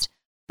podcast,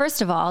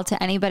 first of all,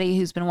 to anybody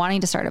who's been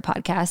wanting to start a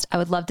podcast, I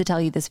would love to tell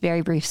you this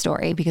very brief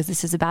story because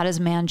this is about as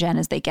man-gen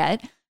as they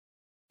get.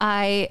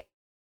 I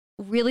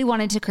really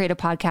wanted to create a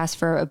podcast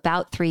for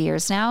about 3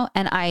 years now.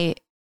 And I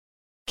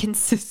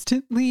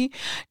consistently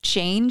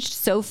changed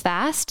so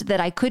fast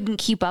that I couldn't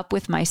keep up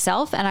with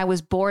myself. And I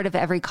was bored of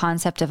every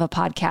concept of a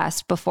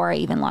podcast before I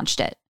even launched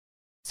it.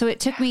 So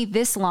it took me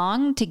this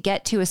long to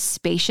get to a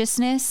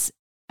spaciousness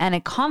and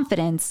a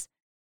confidence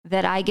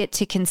that I get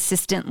to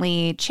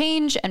consistently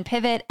change and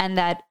pivot, and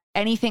that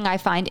anything I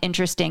find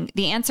interesting,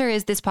 the answer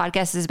is this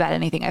podcast is about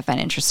anything I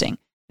find interesting.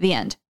 The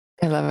end.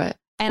 I love it.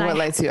 And what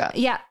lights you up?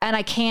 Yeah. And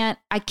I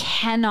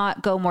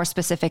cannot go more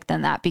specific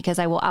than that because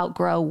I will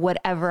outgrow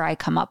whatever I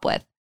come up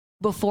with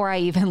before I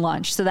even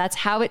launch. So that's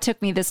how it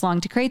took me this long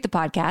to create the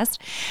podcast.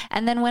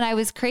 And then when I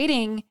was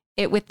creating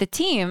it with the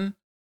team,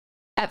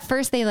 at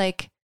first they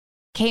like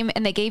came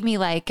and they gave me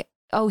like,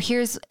 oh,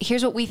 here's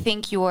what we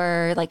think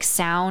your like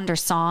sound or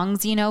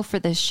songs, you know, for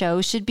the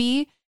show should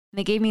be. And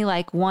they gave me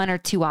like 1 or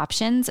 2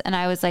 options. And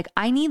I was like,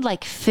 I need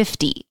like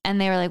 50.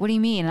 And they were like, what do you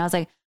mean? And I was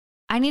like,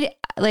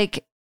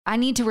 I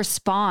need to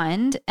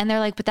respond. And they're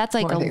like, but that's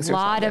like a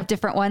lot of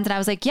different ones. And I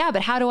was like, yeah,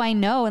 but how do I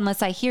know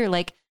unless I hear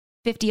like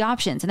 50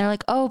 options? And they're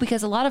like, oh,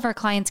 because a lot of our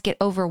clients get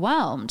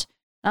overwhelmed.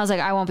 And I was like,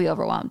 I won't be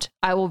overwhelmed.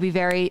 I will be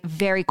very,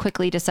 very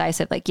quickly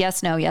decisive. Like,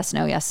 yes, no, yes,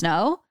 no, yes,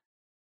 no.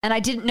 And I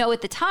didn't know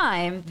at the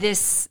time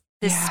this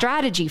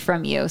strategy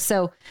from you.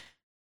 So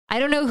I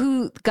don't know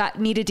who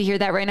needed to hear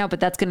that right now, but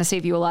that's going to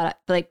save you a lot of,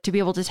 like, to be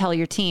able to tell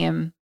your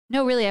team,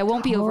 no, really, I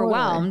won't be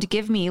overwhelmed.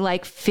 Give me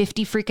like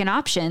 50 freaking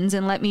options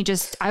and let me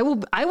I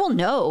will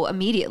know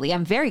immediately.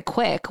 I'm very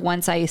quick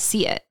once I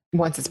see it.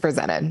 Once it's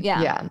presented.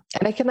 Yeah.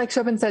 And I can like show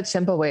up in such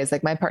simple ways.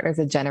 Like my partner's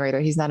a generator.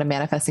 He's not a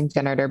manifesting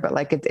generator, but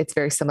like it's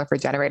very similar for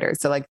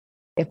generators. So like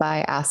if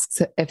I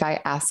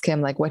ask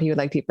him like what he would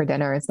like to eat for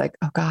dinner, it's like,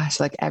 oh gosh,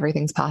 like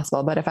everything's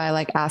possible. But if I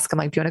like ask him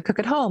like, do you want to cook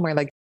at home or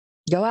like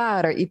go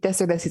out or eat this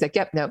or this? He's like,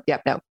 yep, nope.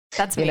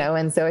 That's me. You know?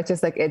 And so it's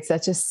just like, it's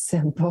such a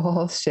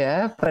simple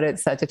shift, but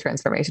it's such a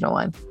transformational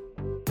one.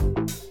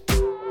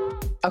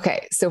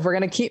 Okay. So if we're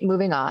going to keep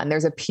moving on,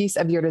 there's a piece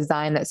of your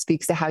design that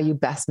speaks to how you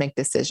best make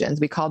decisions.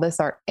 We call this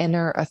our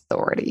inner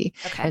authority.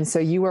 Okay. And so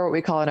you are what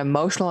we call an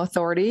emotional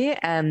authority.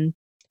 And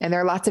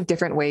there are lots of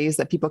different ways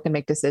that people can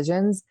make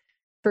decisions.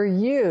 For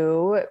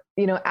you,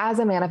 you know, as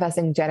a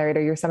manifesting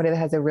generator, you're somebody that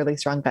has a really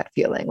strong gut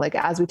feeling. Like,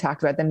 as we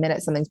talked about, the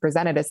minute something's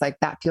presented, it's like,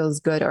 that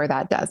feels good or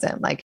that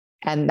doesn't. Like,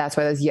 and that's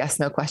why those yes,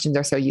 no questions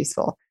are so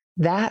useful.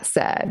 That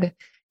said,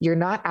 you're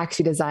not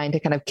actually designed to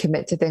kind of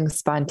commit to things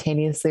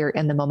spontaneously or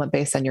in the moment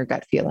based on your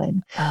gut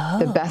feeling. Oh.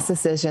 The best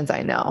decisions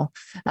I know,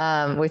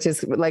 which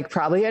is like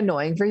probably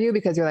annoying for you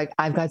because you're like,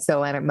 I've got so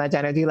much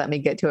energy. Let me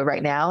get to it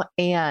right now.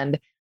 And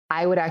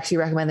I would actually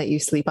recommend that you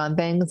sleep on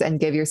things and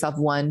give yourself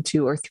 1,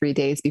 2, or 3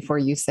 days before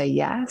you say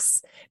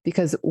yes,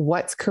 because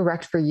what's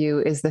correct for you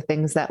is the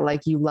things that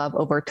like you love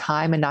over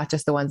time and not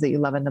just the ones that you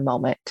love in the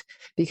moment,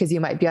 because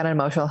you might be on an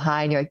emotional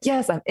high and you're like,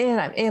 yes, I'm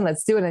in,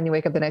 let's do it. And then you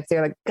wake up the next day,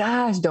 you're like,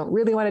 gosh, don't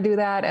really want to do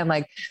that.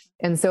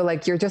 And so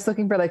like, you're just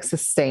looking for like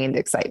sustained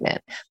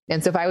excitement.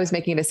 And so if I was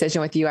making a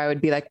decision with you, I would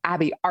be like,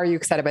 Abby, are you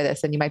excited by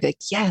this? And you might be like,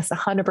 yes,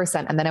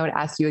 100%. And then I would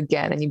ask you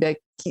again and you'd be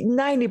like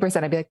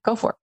 90%. I'd be like, go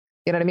for it.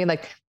 You know what I mean?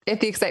 Like if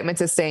the excitement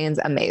sustains,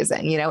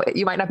 amazing. You know,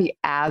 you might not be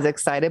as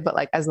excited, but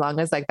like as long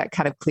as like that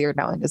kind of clear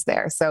knowing is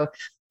there. So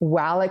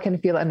while it can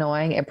feel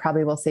annoying, it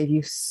probably will save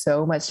you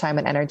so much time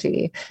and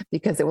energy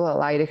because it will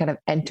allow you to kind of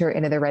enter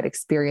into the right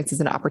experiences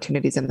and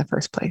opportunities in the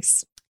first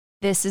place.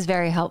 This is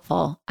very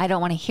helpful. I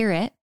don't want to hear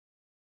it.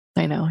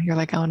 I know. You're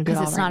like, I want to do it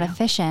all because it's not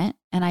efficient.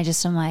 And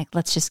I'm like,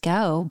 let's just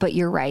go. But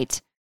you're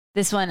right.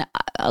 This one,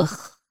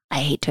 I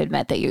hate to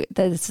admit that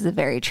this is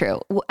very true.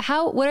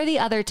 What are the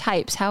other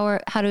types? How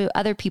do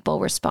other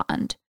people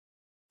respond?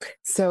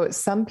 So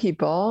some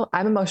people,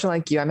 I'm emotional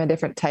like you, I'm a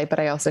different type, but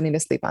I also need to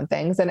sleep on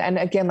things. And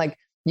again, like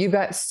you've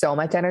got so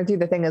much energy.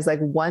 The thing is like,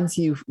 once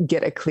you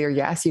get a clear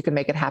yes, you can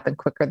make it happen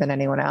quicker than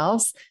anyone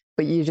else,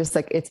 but you just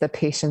like, it's the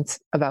patience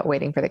about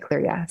waiting for the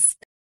clear yes.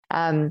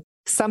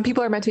 Some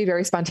people are meant to be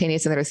very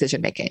spontaneous in their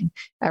decision making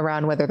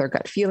around whether their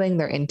gut feeling,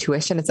 their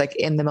intuition. It's like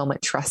in the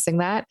moment, trusting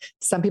that.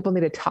 Some people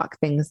need to talk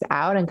things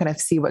out and kind of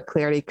see what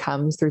clarity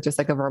comes through just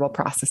like a verbal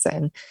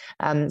processing.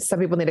 Some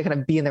people need to kind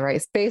of be in the right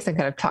space and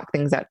kind of talk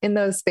things out in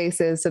those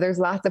spaces. So there's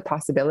lots of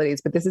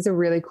possibilities, but this is a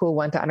really cool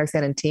one to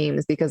understand in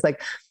teams because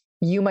like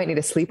you might need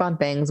to sleep on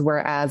things,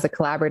 whereas a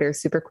collaborator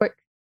is super quick,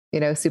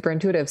 super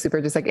intuitive,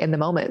 super just like in the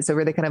moment. So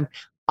really kind of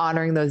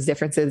honoring those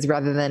differences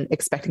rather than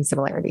expecting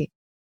similarity.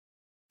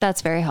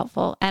 That's very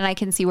helpful. And I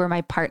can see where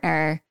my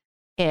partner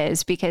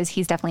is because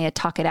he's definitely a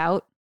talk it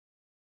out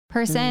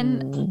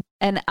person.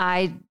 And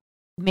I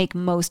make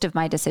most of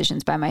my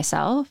decisions by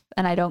myself.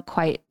 And I don't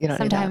quite,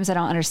 sometimes I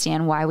don't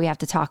understand why we have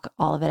to talk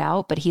all of it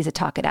out, but he's a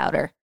talk it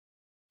outer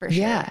for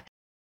sure. Yeah.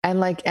 And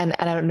like, and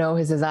I don't know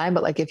his design,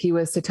 but like if he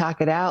was to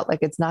talk it out, like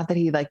it's not that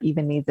he like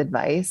even needs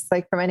advice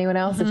like from anyone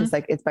else. It's just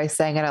like, it's by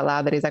saying it out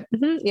loud that he's like,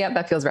 yeah,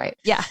 that feels right.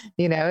 Yeah.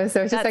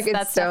 So it's just like,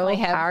 it's so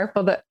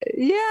powerful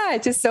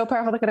it's just so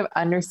powerful to kind of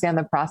understand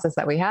the process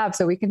that we have.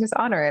 So we can just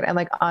honor it and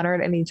like honor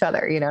it in each other,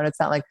 and it's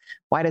not like,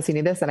 why does he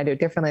need this? And I do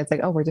it differently. It's like,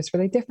 oh, we're just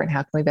really different.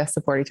 How can we best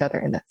support each other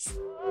in this?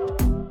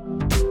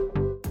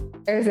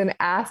 There's an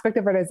aspect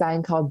of our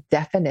design called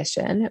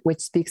definition, which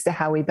speaks to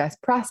how we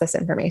best process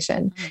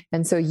information.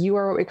 And so you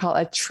are what we call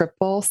a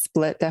triple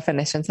split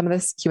definition. Some of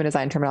this human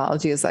design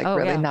terminology is like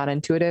really not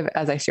intuitive,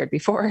 as I shared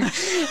before.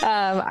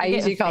 I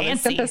usually call it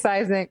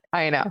synthesizing.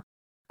 I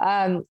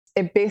know.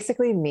 It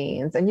basically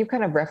means, and you've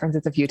kind of referenced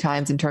this a few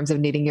times in terms of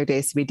needing your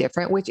days to be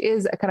different, which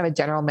is a kind of a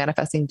general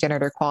manifesting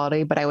generator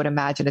quality, but I would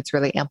imagine it's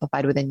really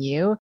amplified within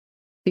you.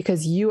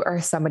 Because you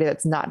are somebody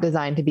that's not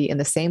designed to be in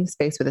the same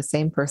space with the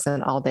same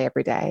person all day,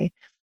 every day.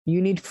 You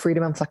need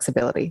freedom and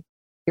flexibility.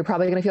 You're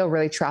probably going to feel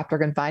really trapped or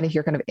confined if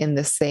you're kind of in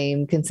the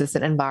same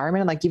consistent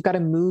environment. Like you've got to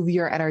move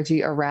your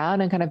energy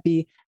around and kind of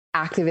be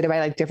activated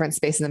by like different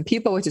spaces and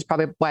people, which is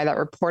probably why that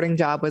reporting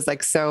job was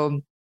like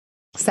so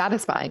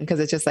satisfying because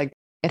it's just like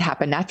it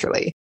happened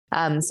naturally.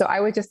 So I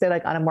would just say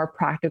like on a more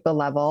practical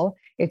level,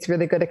 it's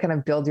really good to kind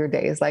of build your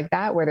days like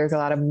that, where there's a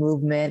lot of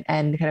movement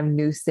and kind of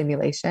new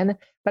stimulation.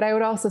 But I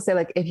would also say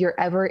like, if you're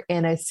ever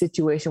in a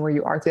situation where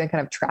you are feeling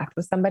kind of trapped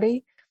with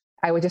somebody,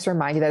 I would just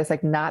remind you that it's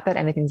like, not that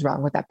anything's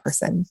wrong with that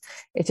person.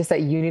 It's just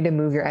that you need to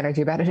move your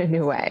energy about it in a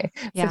new way.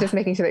 Yeah. So just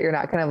making sure that you're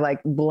not kind of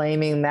like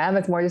blaming them.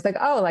 It's more just like,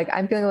 oh, like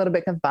I'm feeling a little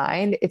bit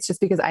confined. It's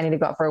just because I need to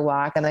go out for a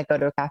walk and like go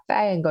to a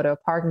cafe and go to a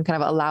park and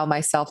kind of allow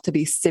myself to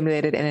be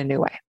stimulated in a new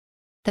way.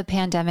 The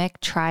pandemic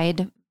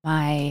tried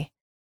my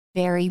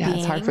very being.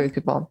 It's hard for these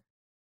people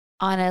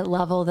on a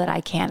level that I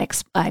can't.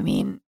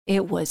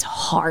 It was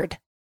hard.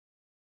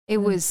 It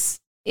was.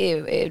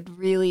 It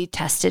really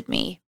tested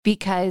me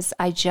because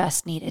I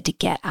just needed to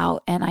get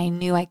out, and I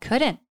knew I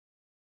couldn't.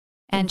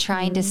 And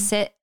trying to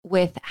sit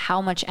with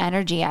how much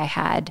energy I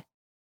had,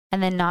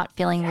 and then not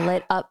feeling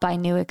lit up by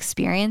new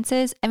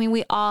experiences. I mean,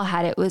 we all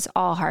had it. It was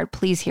all hard.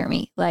 Please hear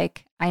me.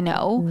 Like I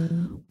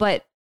know,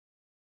 but.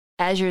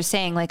 As you're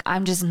saying, like,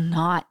 I'm just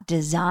not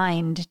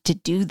designed to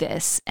do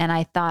this. And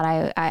I thought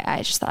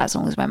I just thought I was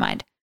going to lose my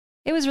mind.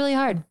 It was really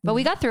hard, but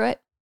we got through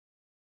it.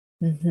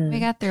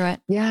 We got through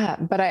it. Yeah.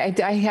 But I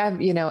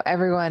have,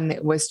 everyone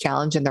was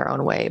challenged in their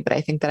own way, but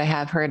I think that I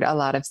have heard a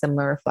lot of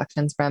similar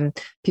reflections from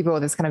people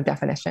with this kind of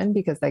definition,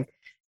 because like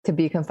to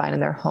be confined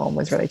in their home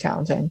was really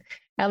challenging.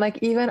 And like,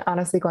 even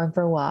honestly, going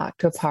for a walk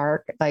to a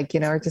park, like,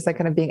 or just like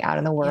kind of being out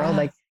in the world,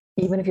 like,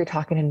 even if you're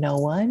talking to no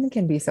one,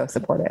 can be so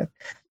supportive.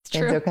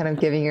 And so kind of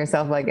giving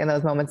yourself like in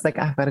those moments, like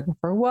I've got to go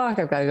for a walk,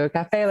 I've got to go to a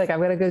cafe, like I'm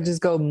going to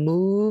just go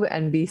move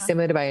and be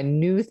stimulated by a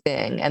new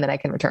thing. And then I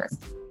can return.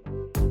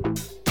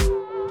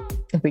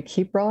 If we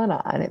keep rolling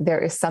on, there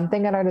is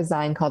something in our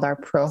design called our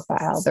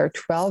profile. There are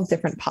 12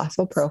 different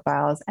possible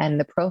profiles, and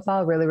the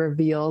profile really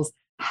reveals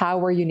how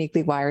we're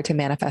uniquely wired to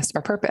manifest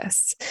our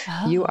purpose.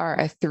 You are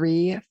a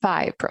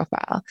 3-5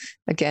 profile.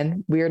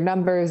 Again, weird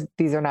numbers.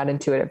 These are not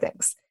intuitive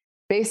things.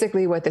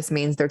 Basically, what this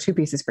means, there are two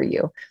pieces for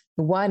you.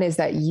 One is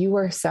that you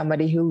are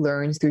somebody who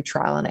learns through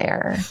trial and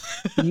error.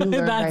 You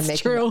learn by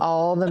making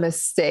all the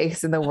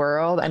mistakes in the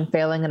world and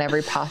failing in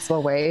every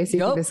possible way. So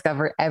you can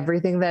discover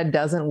everything that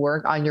doesn't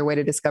work on your way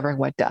to discovering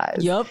what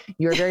does.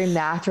 You're very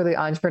naturally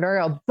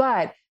entrepreneurial,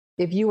 but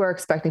if you are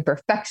expecting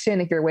perfection,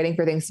 if you're waiting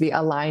for things to be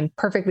aligned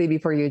perfectly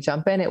before you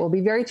jump in, it will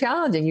be very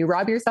challenging. You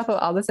rob yourself of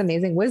all this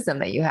amazing wisdom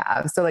that you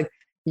have. So like,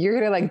 you're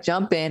going to like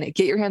jump in,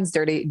 get your hands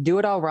dirty, do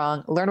it all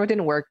wrong, learn what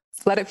didn't work,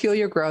 let it fuel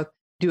your growth,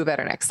 do it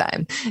better next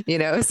time,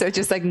 So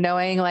just like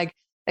knowing like,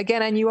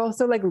 again, and you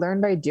also like learn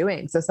by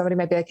doing. So somebody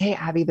might be like, hey,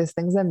 Abby, this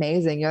thing's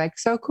amazing. You're like,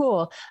 so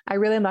cool. I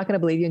really am not going to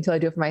believe you until I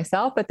do it for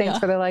myself, but thanks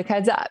for the like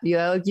heads up,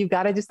 like you've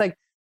got to just like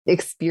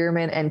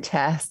experiment and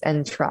test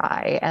and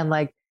try. And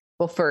like,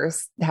 well,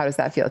 first, how does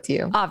that feel to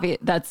you? Obvious.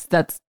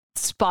 That's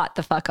spot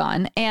the fuck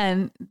on.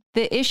 And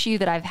the issue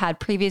that I've had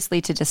previously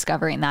to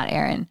discovering that,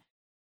 Erin,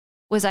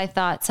 was I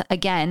thought,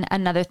 again,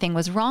 another thing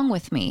was wrong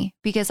with me,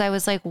 because I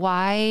was like,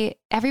 why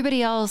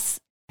everybody else,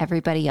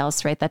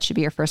 right? That should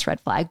be your first red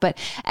flag, but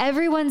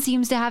everyone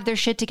seems to have their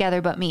shit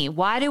together but me.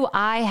 Why do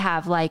I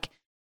have like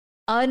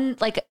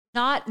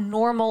not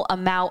normal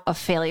amount of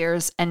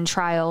failures and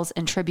trials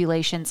and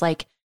tribulations,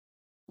 like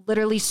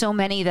literally so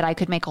many that I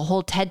could make a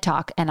whole TED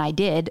talk, and I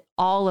did,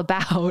 all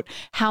about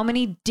how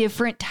many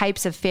different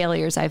types of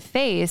failures I've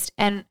faced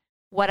and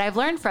what I've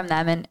learned from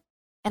them, and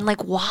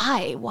like,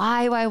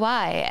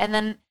 why? And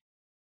then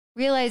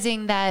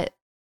realizing that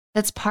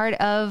that's part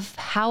of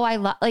how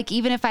like,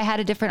 even if I had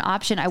a different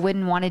option, I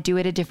wouldn't want to do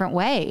it a different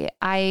way.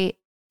 I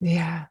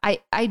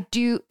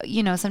do,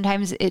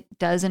 sometimes it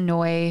does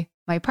annoy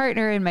my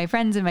partner and my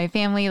friends and my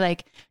family,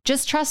 like,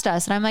 just trust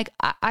us. And I'm like,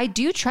 I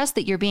do trust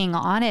that you're being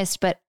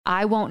honest, but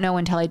I won't know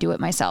until I do it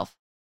myself.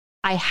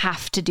 I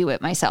have to do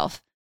it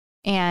myself.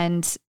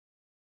 And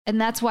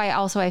that's why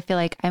also I feel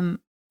like I'm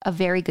a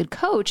very good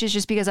coach, is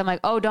just because I'm like,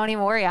 oh, don't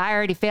even worry. I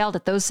already failed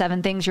at those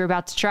 7 things you're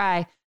about to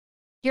try.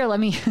 Here, let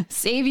me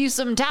save you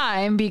some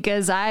time,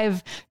 because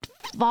I've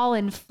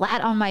fallen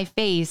flat on my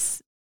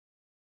face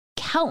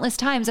countless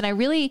times. And I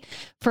really,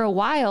 for a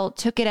while,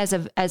 took it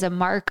as a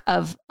mark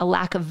of a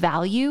lack of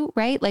value,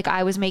 right? Like,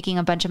 I was making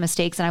a bunch of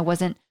mistakes and I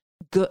wasn't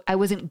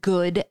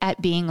good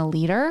at being a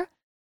leader.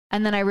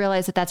 And then I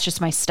realized that that's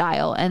just my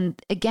style.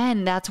 And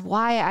again, that's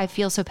why I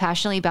feel so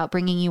passionately about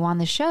bringing you on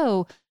the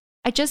show.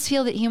 I just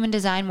feel that human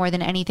design, more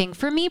than anything,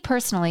 for me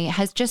personally,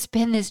 has just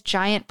been this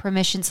giant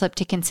permission slip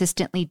to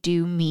consistently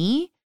do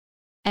me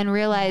and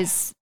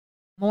realize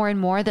more and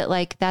more that,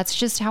 like, that's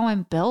just how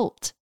I'm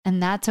built,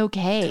 and that's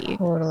okay.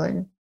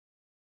 Totally.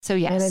 So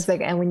yes. And it's like,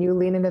 and when you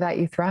lean into that,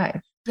 you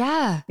thrive.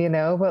 Yeah.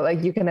 But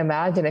like, you can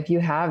imagine if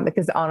you have,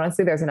 because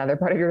honestly, there's another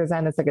part of your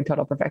design that's like a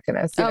total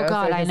perfectionist. Oh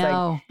God, so I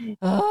know.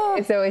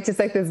 So it's just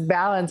like this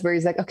balance where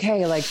he's like,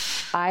 okay, like,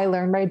 I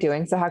learned by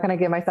doing, so how can I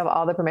give myself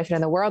all the permission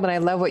in the world? And I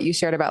love what you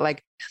shared about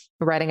like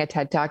writing a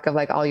TED talk of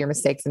like all your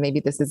mistakes. And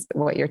maybe this is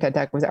what your TED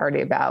talk was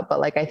already about.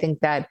 But like, I think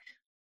that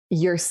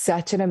you're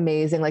such an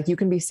amazing, like, you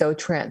can be so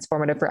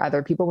transformative for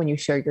other people when you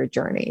share your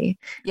journey.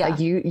 Yeah. Like,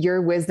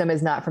 your wisdom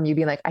is not from you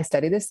being like, I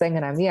studied this thing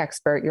and I'm the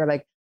expert. You're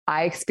like,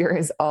 I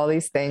experienced all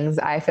these things.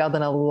 I failed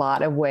in a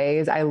lot of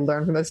ways. I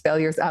learned from those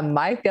failures.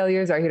 My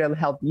failures are here to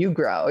help you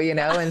grow,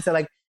 And so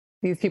like,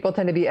 these people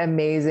tend to be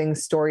amazing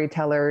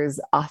storytellers,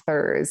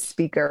 authors,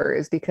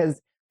 speakers, because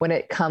when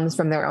it comes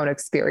from their own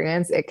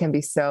experience, it can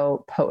be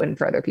so potent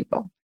for other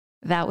people.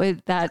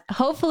 That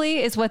hopefully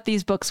is what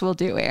these books will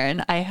do,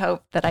 Erin. I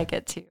hope that I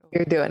get to.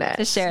 You're doing it.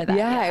 To share that.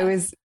 Yeah.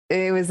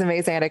 It was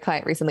amazing. I had a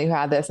client recently who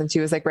had this, and she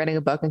was like writing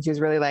a book, and she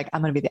was really like,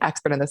 I'm going to be the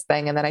expert in this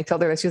thing. And then I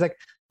told her that, she was like,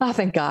 oh,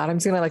 thank God. I'm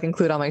just going to like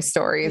include all my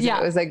stories. Yeah.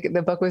 And it was like,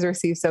 the book was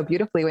received so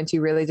beautifully when she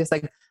really just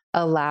like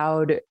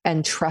allowed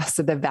and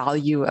trusted the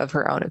value of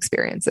her own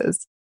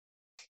experiences.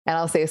 And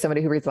I'll say, as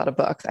somebody who reads a lot of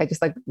books, I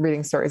just like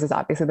reading stories is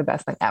obviously the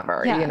best thing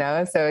ever,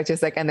 So it's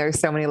just like, and there's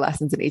so many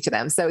lessons in each of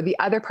them. So the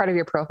other part of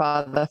your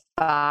profile, the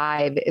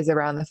 5, is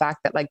around the fact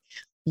that like,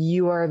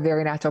 you are a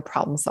very natural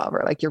problem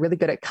solver. Like, you're really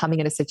good at coming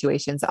into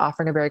situations,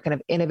 offering a very kind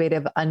of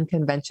innovative,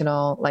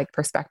 unconventional like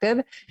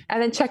perspective,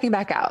 and then checking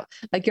back out.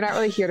 Like, you're not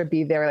really here to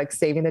be there, like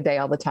saving the day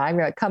all the time.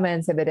 You're like, come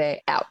in, save the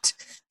day, out.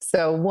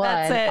 So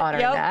honor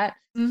that,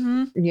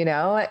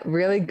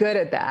 really good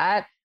at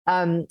that.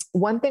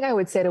 One thing I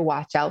would say to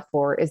watch out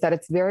for is that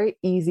it's very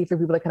easy for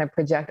people to kind of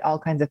project all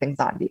kinds of things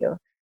onto you.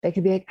 They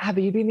could be like,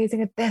 but you'd be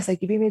amazing at this.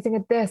 Like, you'd be amazing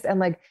at this. And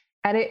like,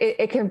 and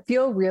it can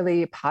feel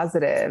really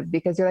positive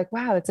because you're like,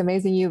 wow, it's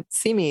amazing you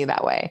see me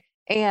that way.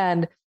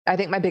 And I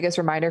think my biggest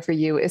reminder for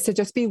you is to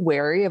just be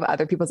wary of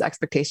other people's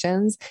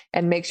expectations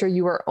and make sure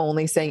you are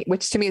only saying,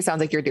 which to me, it sounds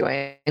like you're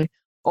doing,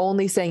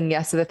 only saying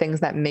yes to the things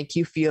that make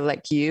you feel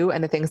like you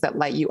and the things that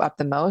light you up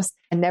the most,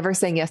 and never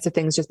saying yes to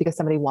things just because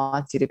somebody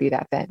wants you to be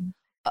that thing.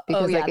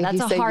 Because like,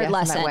 that's a hard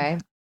lesson. Way,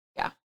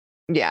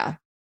 yeah.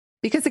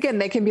 Because again,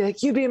 they can be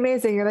like, you'd be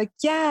amazing. You're like,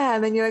 yeah.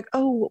 And then you're like,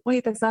 oh,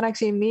 wait, that's not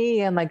actually me.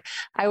 And like,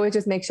 I would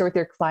just make sure with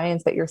your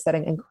clients that you're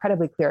setting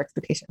incredibly clear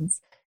expectations.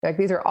 Like,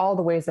 these are all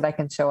the ways that I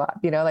can show up,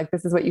 like,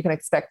 this is what you can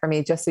expect from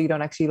me, just so you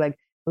don't actually like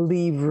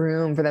leave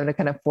room for them to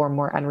kind of form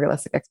more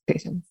unrealistic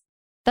expectations.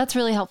 That's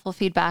really helpful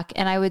feedback.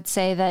 And I would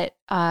say that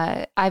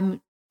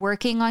I'm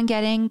working on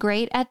getting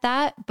great at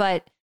that,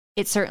 but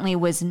it certainly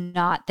was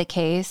not the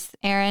case,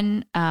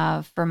 Erin,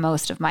 for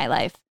most of my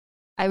life.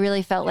 I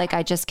really felt like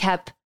I just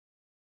kept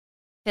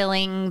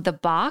filling the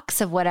box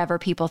of whatever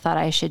people thought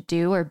I should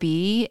do or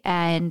be.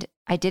 And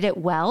I did it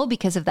well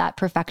because of that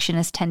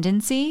perfectionist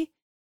tendency.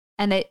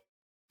 And it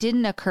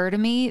didn't occur to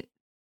me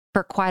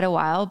for quite a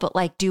while, but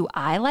like, do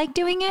I like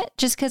doing it?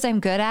 Just because I'm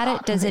good at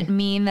it, does it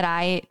mean that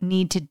I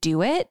need to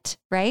do it?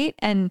 Right.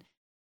 And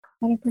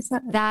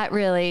 100%. That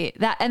really,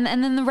 and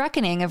then the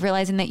reckoning of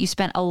realizing that you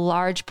spent a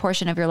large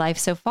portion of your life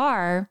so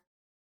far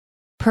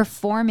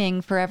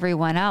performing for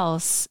everyone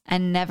else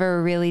and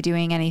never really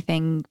doing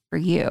anything for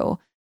you.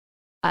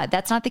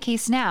 That's not the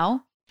case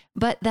now,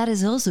 but that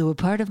is also a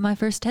part of my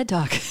first TED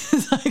Talk.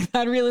 Like,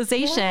 that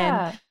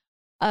realization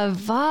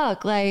of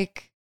fuck,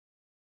 like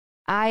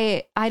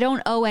I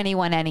don't owe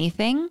anyone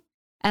anything.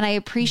 And I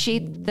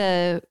appreciate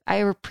the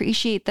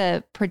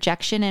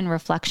projection and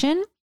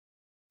reflection,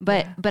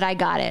 but I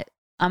got it.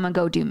 I'm gonna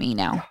go do me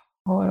now.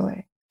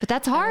 Totally. But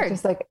that's hard.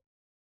 Just like,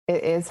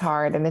 it is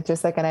hard. And it's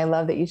just like, and I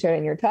love that you shared it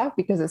in your talk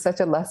because it's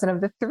such a lesson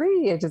of the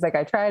three. It's just like,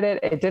 I tried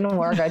it. It didn't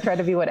work. I tried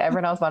to be what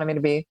everyone else wanted me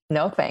to be.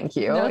 No, thank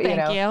you. No,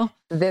 thank you.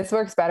 This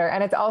works better.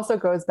 And it also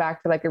goes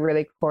back to like a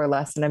really core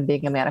lesson of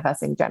being a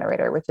manifesting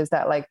generator, which is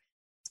that like,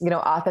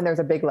 often there's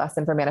a big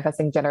lesson for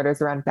manifesting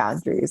generators around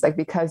boundaries, like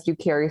because you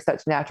carry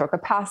such natural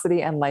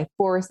capacity and life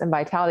force and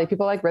vitality,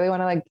 people like really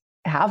want to like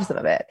have some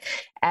of it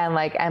and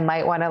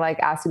might want to like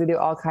ask you to do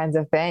all kinds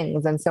of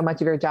things. And so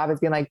much of your job is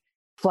being like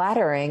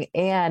flattering.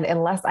 And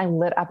unless I'm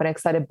lit up and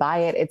excited by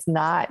it, it's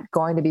not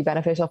going to be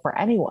beneficial for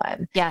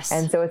anyone. Yes.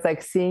 And so it's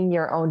like seeing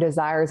your own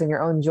desires and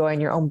your own joy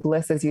and your own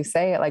bliss, as you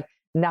say it, like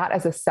not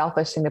as a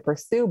selfish thing to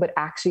pursue, but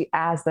actually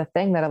as the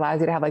thing that allows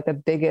you to have like the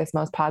biggest,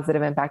 most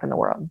positive impact in the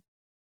world.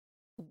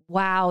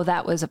 Wow.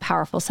 That was a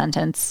powerful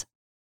sentence.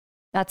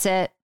 That's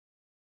it.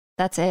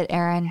 That's it,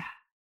 Erin.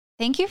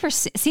 Thank you for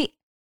see,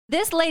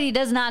 this lady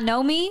does not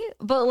know me,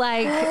 but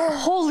like,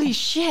 holy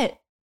shit.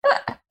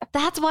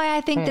 That's why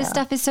I think this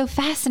stuff is so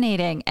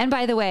fascinating. And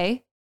by the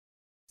way,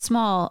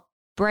 small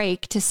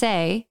break to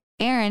say,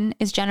 Erin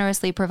is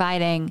generously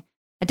providing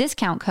a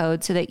discount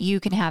code so that you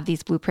can have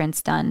these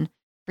blueprints done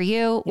for you.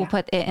 Yeah. We'll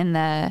put it in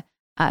the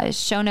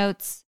show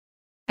notes.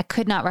 I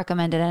could not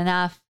recommend it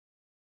enough.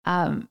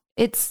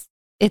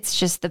 It's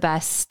just the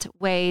best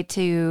way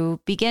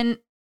to begin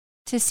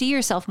to see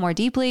yourself more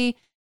deeply,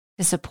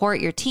 to support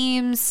your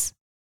teams,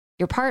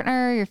 your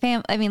partner, your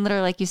family. I mean,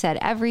 literally, like you said,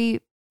 every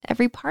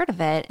part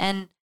of it.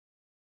 And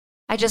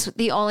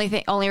the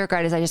only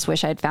regret is I just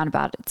wish I'd found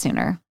about it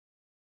sooner.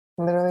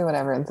 Literally what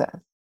Erin says.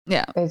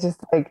 Yeah. It's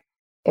just like,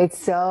 it's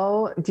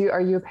so,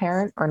 are you a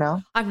parent or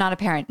no? I'm not a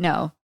parent.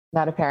 No.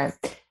 Not a parent.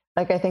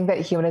 Like, I think that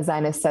human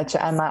design is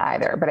I'm not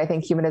either, but I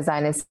think human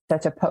design is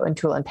such a potent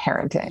tool in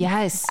parenting.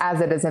 Yes.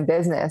 As it is in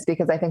business,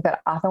 because I think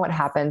that often what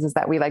happens is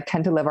that we like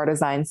tend to live our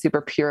design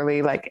super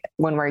purely, like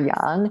when we're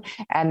young,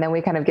 and then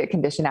we kind of get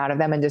conditioned out of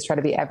them and just try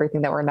to be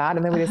everything that we're not.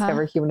 And then we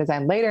discover human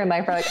design later in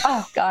life. We're like,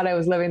 oh God, I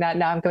was living that.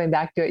 Now I'm coming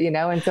back to it,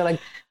 And so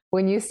like,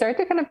 when you start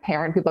to kind of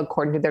parent people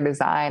according to their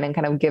design and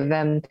kind of give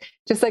them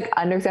just like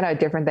understand how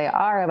different they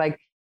are,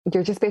 like,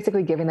 you're just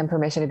basically giving them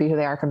permission to be who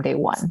they are from day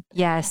one.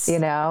 Yes.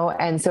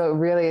 And so it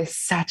really is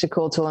such a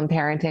cool tool in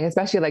parenting,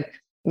 especially like,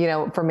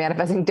 for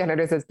manifesting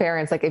generators as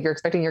parents, like if you're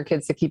expecting your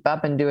kids to keep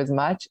up and do as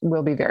much,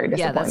 we'll be very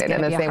disappointed in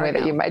the same way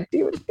that you might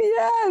do.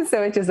 Yeah.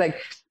 So it's just like,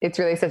 it's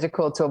really such a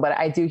cool tool, but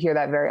I do hear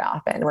that very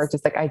often where it's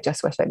just like, I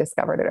just wish I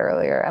discovered it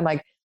earlier. And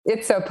like,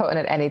 it's so potent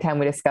at any time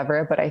we discover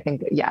it. But I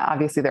think,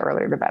 obviously the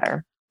earlier the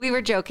better. We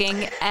were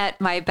joking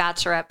at my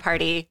bachelorette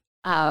party,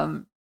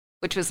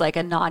 which was like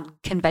a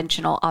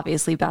non-conventional,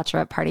 obviously,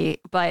 bachelorette party.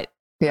 But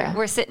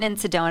we're sitting in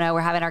Sedona,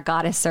 we're having our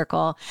goddess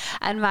circle,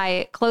 and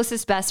my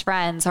closest best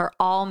friends are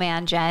all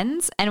man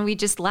gens. And we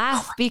just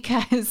laugh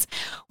because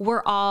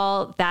we're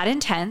all that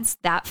intense,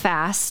 that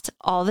fast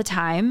all the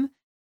time.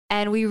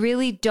 And we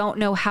really don't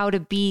know how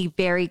to be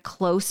very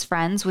close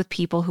friends with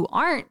people who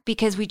aren't,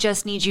 because we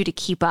just need you to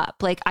keep up.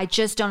 Like, I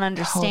just don't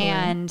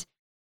understand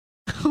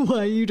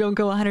why you don't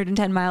go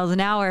 110 miles an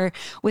hour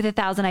with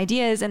 1,000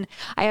 ideas. And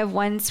I have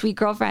one sweet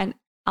girlfriend,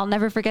 I'll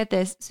never forget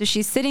this. So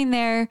she's sitting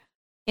there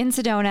in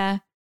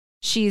Sedona.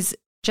 She's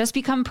just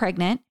become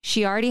pregnant.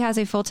 She already has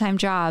a full-time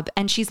job,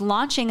 and she's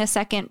launching a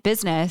second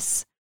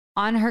business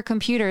on her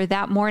computer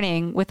that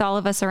morning with all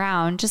of us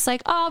around, just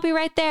like, oh, I'll be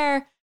right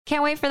there.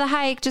 Can't wait for the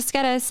hike. Just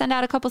got to send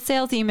out a couple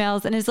sales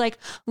emails, and is like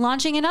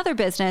launching another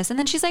business. And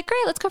then she's like,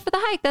 great, let's go for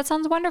the hike. That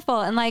sounds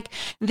wonderful. And like,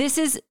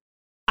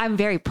 I'm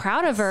very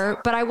proud of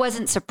her, but I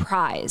wasn't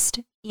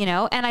surprised,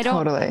 and I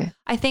don't,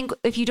 I think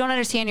if you don't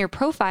understand your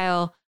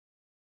profile,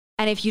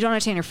 and if you don't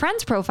understand your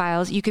friends'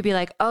 profiles, you could be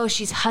like, oh,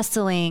 she's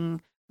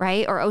hustling,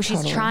 right? Or, oh,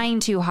 she's trying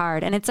too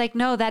hard. And it's like,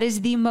 no, that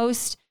is the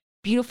most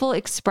beautiful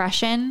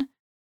expression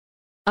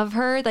of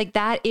her. Like,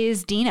 that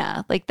is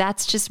Dina. Like,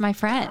 that's just my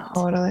friend.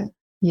 Totally.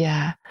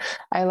 Yeah.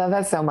 I love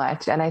that so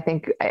much. And I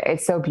think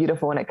it's so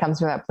beautiful when it comes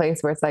from that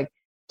place where it's like,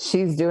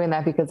 she's doing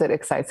that because it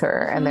excites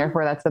her. And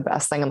therefore that's the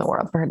best thing in the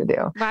world for her to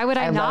do. Why would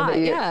I not?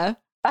 Yeah.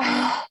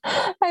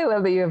 I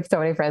love that you have so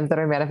many friends that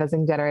are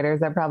manifesting generators.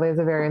 That probably is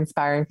a very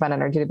inspiring, fun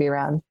energy to be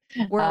around.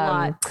 We're a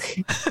lot.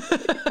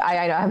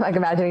 I know. I'm like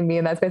imagining me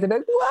in that space. I'm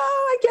like, whoa,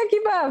 I can't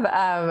keep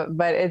up.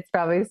 But it's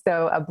probably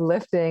so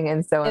uplifting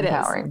and so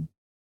empowering.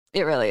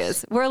 It really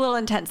is. We're a little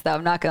intense though.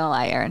 I'm not going to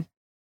lie, Erin.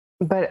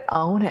 But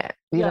own it.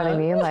 You know what I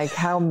mean? Like,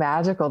 how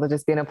magical to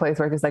just be in a place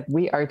where it's just like,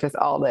 we are just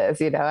all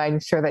this, I'm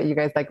sure that you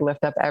guys like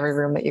lift up every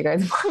room that you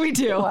guys we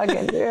do walk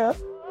into.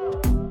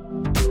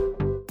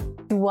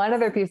 One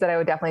other piece that I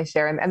would definitely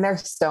share, and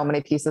there's so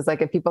many pieces,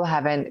 like if people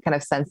haven't kind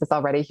of sensed this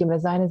already, human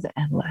design is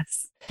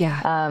endless.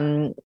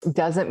 Yeah.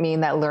 Doesn't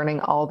mean that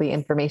learning all the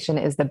information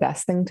is the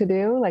best thing to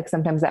do. Like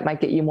sometimes that might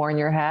get you more in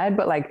your head,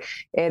 but like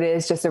it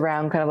is just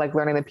around kind of like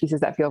learning the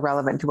pieces that feel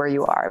relevant to where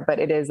you are. But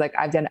it is like,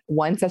 I've done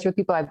one session with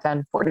people, I've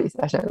done 40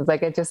 sessions.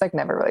 Like it just like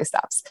never really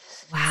stops.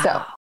 Wow.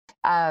 So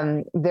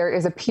there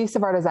is a piece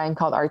of our design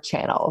called our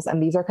channels.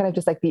 And these are kind of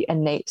just like the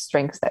innate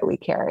strengths that we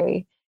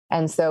carry.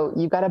 And so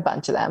you've got a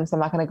bunch of them. So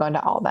I'm not going to go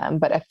into all of them,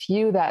 but a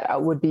few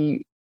that would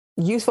be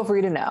useful for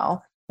you to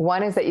know.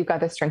 One is that you've got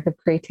the strength of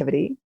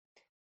creativity.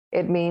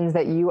 It means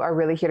that you are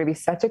really here to be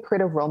such a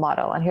creative role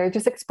model and here to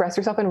just express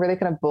yourself in really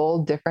kind of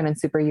bold, different, and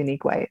super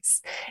unique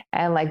ways.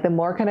 And like the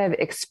more kind of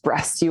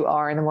expressed you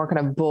are and the more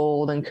kind of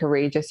bold and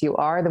courageous you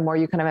are, the more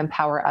you kind of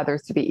empower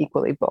others to be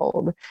equally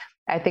bold.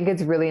 I think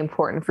it's really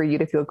important for you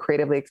to feel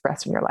creatively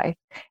expressed in your life.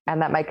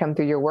 And that might come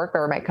through your work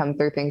or it might come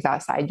through things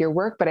outside your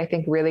work. But I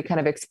think really kind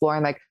of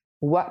exploring like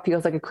what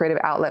feels like a creative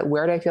outlet,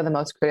 where do I feel the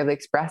most creatively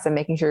expressed, and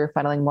making sure you're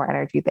funneling more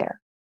energy there.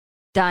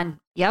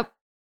 Done. Yep.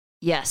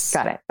 Yes.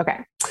 Got it. Okay.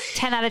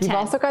 10 out of 10. You've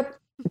also got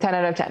 10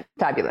 out of 10.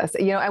 Fabulous.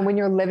 And when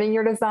you're living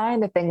your design,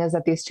 the thing is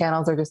that these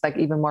channels are just like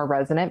even more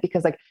resonant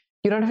because like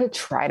you don't have to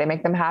try to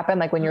make them happen.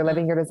 Like when you're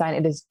living your design,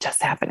 it is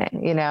just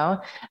happening,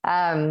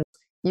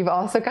 You've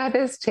also got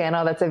this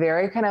channel that's a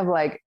very kind of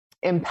like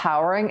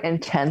empowering,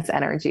 intense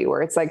energy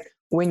where it's like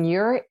when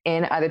you're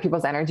in other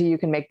people's energy, you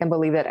can make them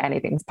believe that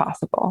anything's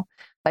possible.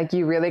 Like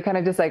you really kind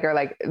of just like are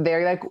like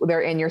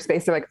they're in your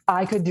space. They're like,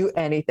 I could do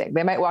anything.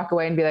 They might walk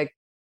away and be like,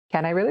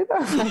 can I really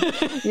though?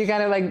 Like, you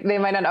kind of like, they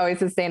might not always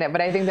sustain it,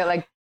 but I think that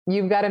like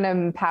you've got an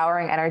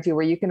empowering energy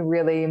where you can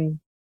really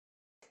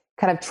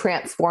kind of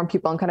transform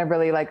people and kind of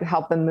really like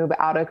help them move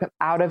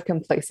out of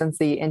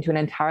complacency into an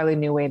entirely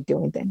new way of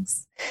doing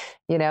things,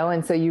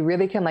 And so you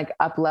really can like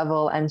up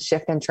level and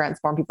shift and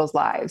transform people's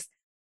lives.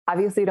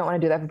 Obviously you don't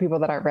want to do that for people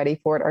that aren't ready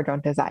for it or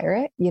don't desire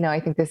it. I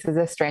think this is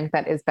a strength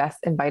that is best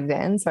invited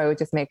in. So I would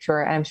just make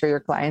sure, and I'm sure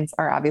your clients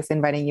are obviously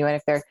inviting you in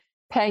if they're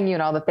paying you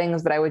and all the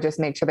things, but I would just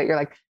make sure that you're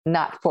like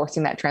not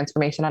forcing that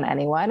transformation on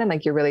anyone. And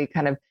like, you're really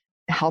kind of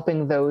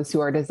helping those who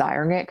are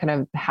desiring it kind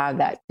of have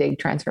that big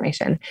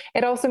transformation.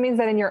 It also means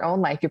that in your own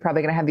life, you're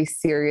probably going to have these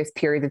serious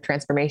periods of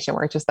transformation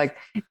where it's just like,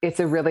 it's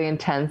a really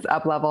intense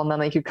up level. And then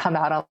like you come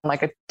out on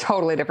like a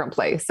totally different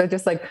place. So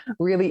just like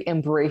really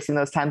embracing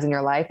those times in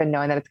your life and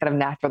knowing that it's kind of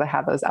natural to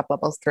have those up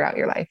levels throughout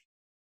your life.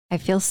 I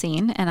feel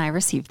seen and I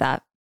received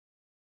that.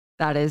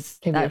 That is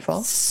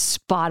beautiful.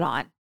 Spot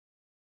on.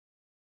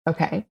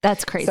 Okay.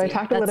 That's crazy. So I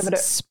talked a little bit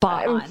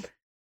spot on.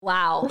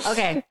 Wow.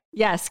 Okay.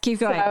 Yes. Keep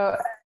going.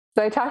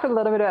 So I talked a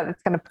little bit about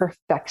this kind of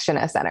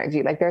perfectionist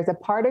energy. Like there's a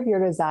part of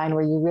your design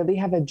where you really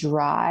have a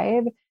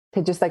drive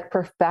to just like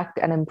perfect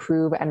and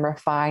improve and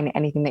refine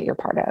anything that you're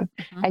part of.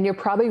 Mm-hmm. And you're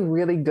probably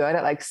really good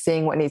at like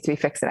seeing what needs to be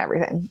fixed and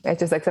everything.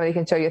 It's just like somebody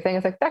can show you a thing.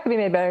 It's like, that could be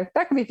made better.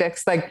 That could be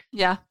fixed. Like,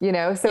 yeah,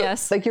 so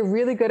yes. Like you're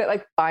really good at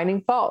like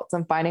finding faults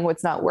and finding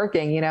what's not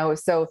working,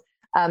 So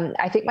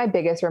I think my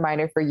biggest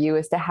reminder for you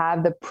is to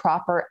have the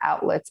proper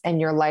outlets in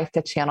your life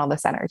to channel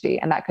this energy.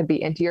 And that could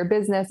be into your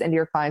business, into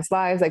your clients'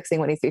 lives, like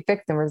seeing what needs to be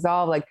fixed and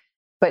resolved. Like,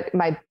 but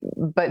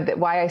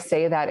why I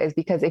say that is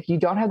because if you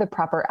don't have the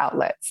proper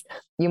outlets,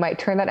 you might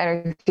turn that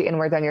energy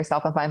inwards on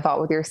yourself and find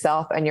fault with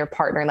yourself and your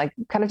partner and like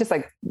kind of just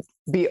like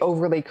be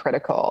overly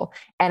critical.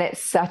 And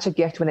it's such a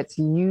gift when it's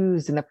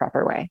used in the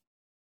proper way.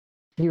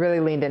 You really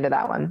leaned into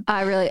that one.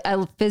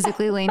 I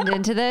physically leaned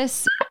into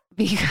this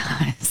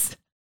because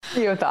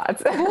your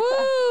thoughts.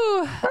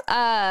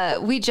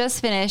 Woo! We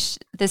just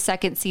finished the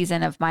second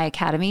season of My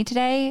Academy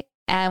today,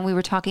 and we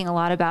were talking a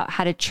lot about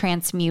how to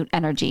transmute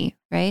energy,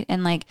 right?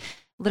 And like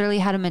literally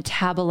how to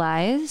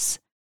metabolize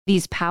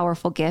these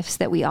powerful gifts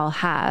that we all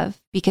have,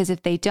 because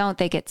if they don't,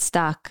 they get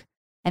stuck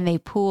and they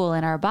pool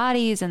in our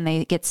bodies and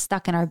they get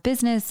stuck in our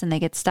business and they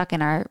get stuck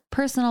in our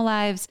personal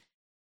lives.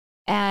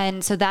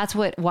 And so that's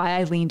why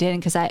I leaned in,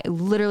 because I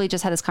literally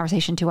just had this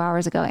conversation 2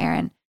 hours ago,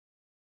 Erin.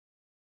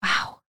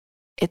 Wow.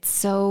 It's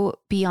so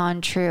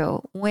beyond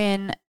true.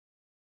 When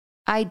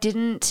I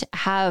didn't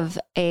have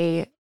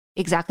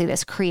exactly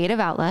this creative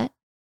outlet,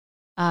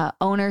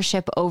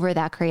 ownership over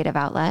that creative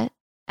outlet,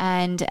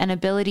 and an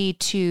ability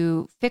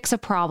to fix a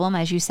problem,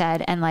 as you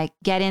said, and like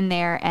get in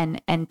there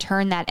and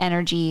turn that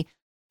energy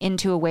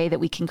into a way that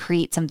we can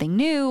create something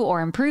new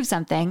or improve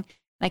something. And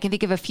I can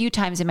think of a few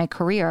times in my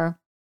career,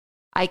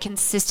 I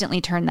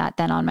consistently turned that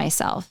then on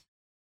myself.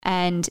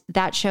 And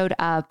that showed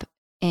up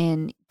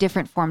in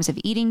different forms of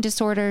eating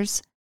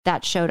disorders.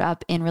 That showed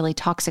up in really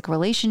toxic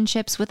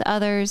relationships with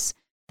others.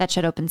 That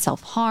showed up in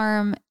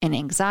self-harm and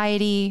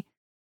anxiety.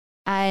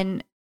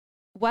 And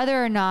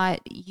whether or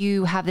not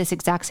you have this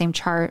exact same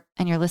chart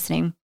and you're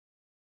listening,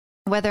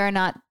 whether or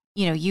not,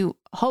 you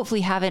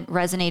hopefully haven't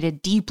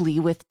resonated deeply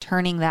with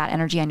turning that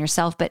energy on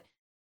yourself. But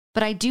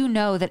I do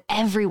know that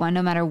everyone,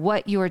 no matter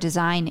what your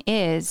design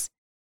is,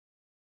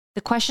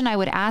 the question I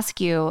would ask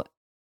you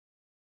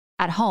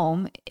at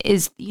home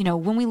is,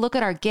 when we look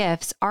at our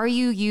gifts, are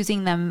you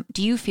using them,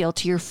 do you feel,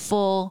 to your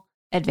full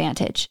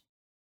advantage?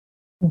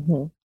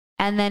 Mm-hmm.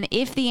 And then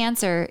if the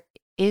answer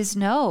is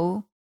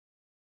no,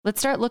 let's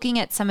start looking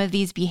at some of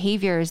these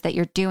behaviors that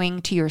you're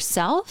doing to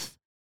yourself,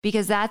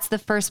 because that's the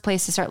first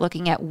place to start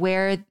looking at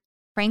where,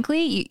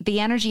 frankly, the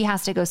energy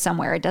has to go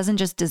somewhere. It doesn't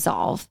just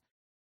dissolve.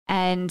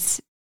 And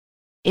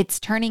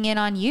it's turning in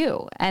on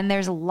you. And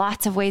there's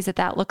lots of ways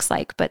that looks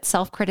like, but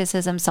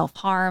self-criticism,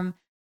 self-harm,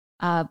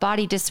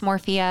 body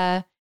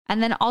dysmorphia,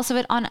 And then also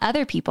it on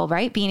other people,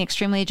 right? Being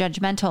extremely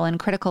judgmental and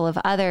critical of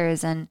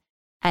others and,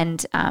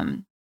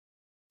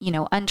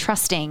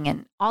 untrusting,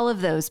 and all of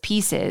those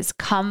pieces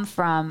come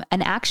from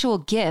an actual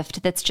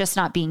gift that's just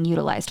not being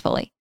utilized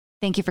fully.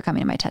 Thank you for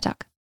coming to my TED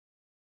Talk.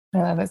 I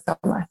love it so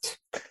much.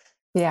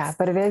 Yeah.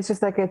 But it is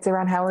just like, it's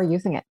around how we're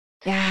using it.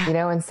 Yeah.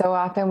 And so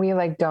often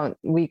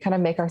we kind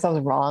of make ourselves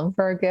wrong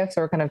for our gifts,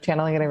 or we're kind of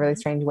channeling it in really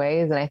strange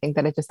ways. And I think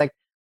that it just like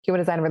human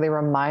design really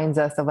reminds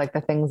us of like the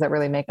things that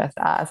really make us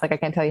us. Like, I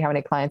can't tell you how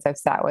many clients I've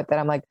sat with that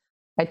I'm like,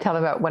 I tell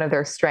them about one of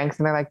their strengths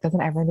and they're like,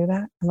 doesn't everyone do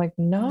that? I'm like,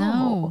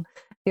 no.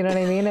 You know what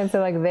I mean? And so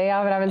like they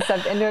often haven't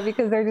stepped into it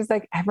because they're just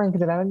like, everyone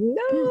can do that. I'm like,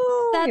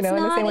 no, That's in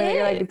the same way that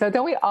you're like, so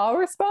don't we all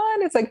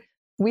respond? It's like,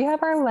 we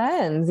have our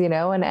lens,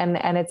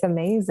 and it's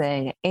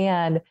amazing.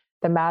 And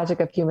the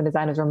magic of human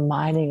design is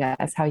reminding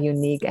us how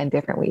unique and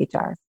different we each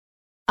are.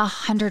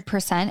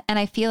 100%. And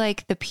I feel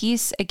like the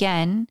piece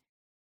again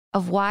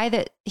of why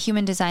that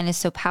human design is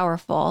so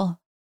powerful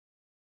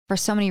for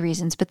so many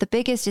reasons, but the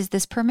biggest is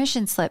this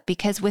permission slip,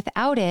 because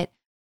without it,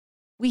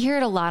 we hear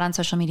it a lot on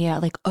social media,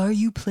 like, are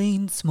you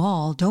playing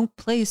small? Don't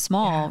play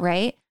small,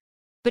 right?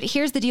 But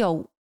here's the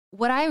deal.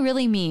 What I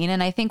really mean,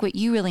 and I think what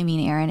you really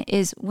mean, Erin,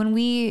 is when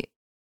we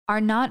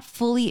are not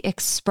fully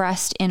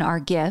expressed in our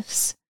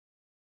gifts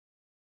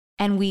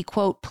and we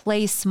quote,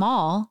 play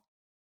small,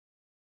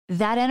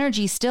 that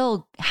energy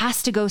still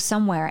has to go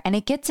somewhere and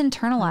it gets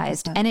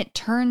internalized 100%. And it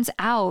turns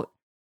out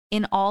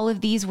in all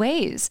of these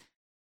ways: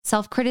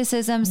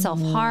 self-criticism,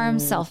 self-harm,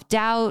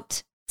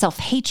 self-doubt,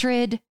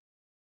 self-hatred.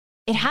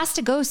 It has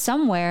to go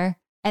somewhere.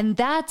 And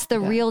that's the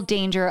real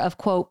danger of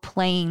quote,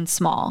 playing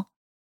small.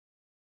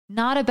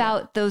 Not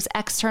about those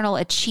external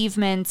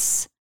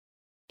achievements.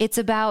 It's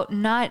about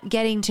not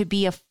getting to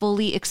be a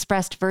fully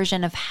expressed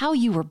version of how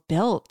you were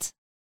built.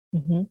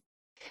 Mm-hmm.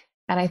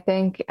 And I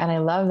think, and I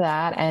love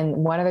that. And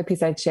one other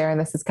piece I'd share, and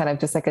this is kind of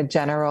just like a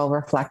general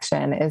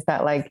reflection, is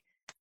that like,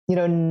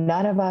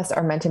 none of us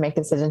are meant to make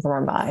decisions from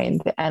our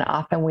mind. And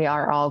often we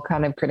are all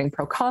kind of creating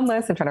pro-con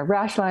lists and trying to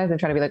rationalize and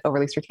trying to be like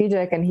overly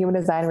strategic. And human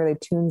design really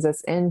tunes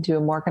us into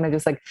a more kind of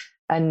just like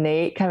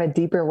innate, kind of a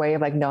deeper way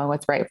of like knowing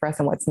what's right for us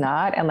and what's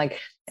not. And like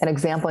an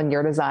example in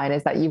your design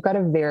is that you've got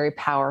a very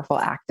powerful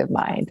active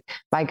mind.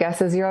 My guess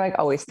is you're like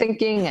always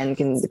thinking and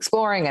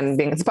exploring and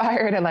being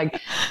inspired. And like,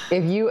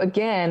 if you,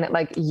 again,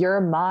 like your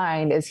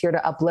mind is here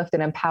to uplift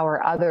and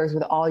empower others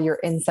with all your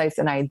insights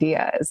and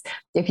ideas.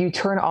 If you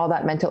turn all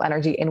that mental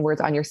energy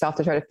inwards on yourself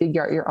to try to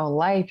figure out your own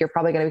life, you're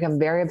probably going to become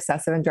very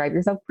obsessive and drive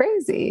yourself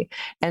crazy.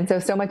 And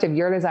so much of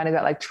your design is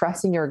that like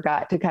trusting your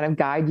gut to kind of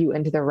guide you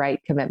into the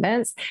right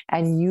commitments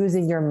and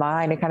using your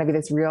mind to kind of be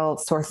this real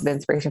source of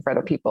inspiration for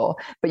other people.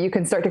 But you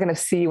can start to kind of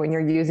see when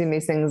you're using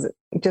these things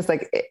just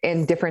like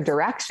in different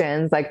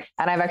directions. Like,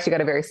 and I've actually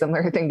got a very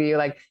similar thing to you,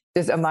 like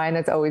just a mind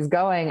that's always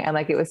going. And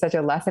like, it was such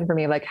a lesson for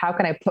me. Like, how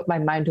can I put my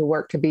mind to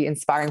work to be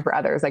inspiring for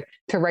others? Like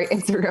to write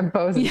Instagram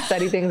posts and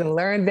study things and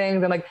learn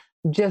things and like,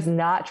 just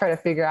not try to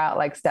figure out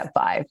like step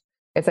 5.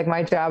 It's like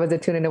my job is to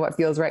tune into what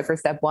feels right for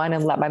step 1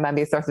 and let my mind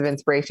be a source of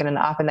inspiration. And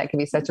often that can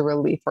be such a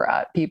relief for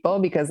people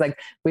because like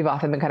we've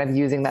often been kind of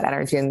using that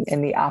energy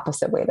in the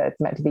opposite way that it's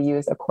meant to be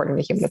used according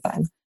to human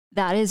design.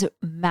 That is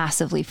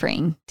massively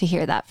freeing to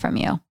hear that from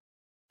you.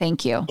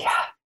 Thank you.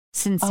 Yeah.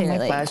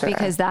 Sincerely,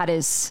 because that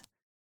is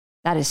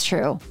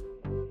true.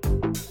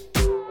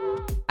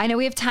 I know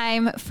we have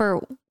time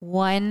for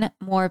one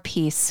more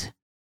piece,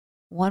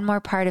 one more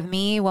part of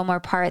me, one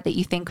more part that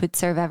you think would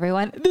serve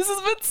everyone. This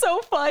has been so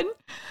fun.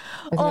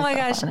 Oh my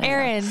gosh,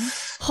 Erin,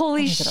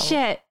 holy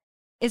shit.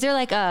 Is there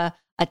like a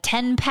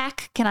 10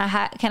 pack? Can I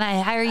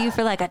hire you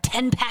for like a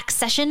 10 pack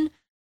session?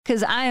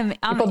 Cause I'm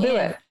People do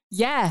it.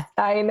 Yeah.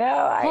 I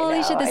know.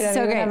 Holy shit. This is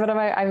so great.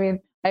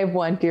 I have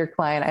one dear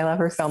client. I love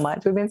her so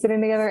much. We've been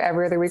sitting together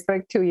every other week for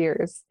like 2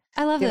 years.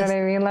 I love this. You know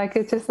what I mean? Like,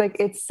 it's just like,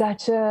 it's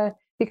such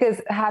because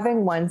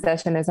having one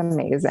session is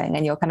amazing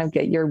and you'll kind of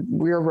get your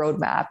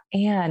roadmap.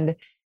 And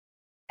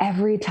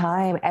every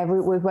time,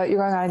 with what you're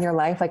going on in your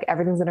life, like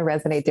everything's going to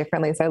resonate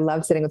differently. So I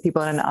love sitting with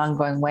people in an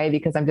ongoing way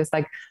because I'm just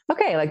like,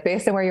 okay, like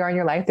based on where you are in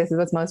your life, this is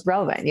what's most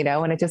relevant,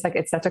 and it's just like,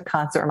 it's such a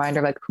constant reminder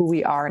of like who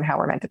we are and how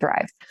we're meant to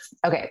thrive.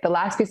 Okay. The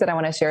last piece that I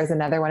want to share is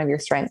another one of your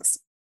strengths.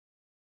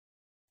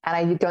 And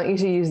I don't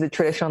usually use the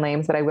traditional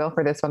names, but I will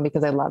for this one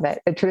because I love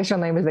it. The traditional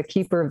name is the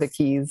keeper of the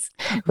keys,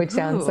 which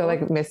sounds so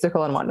like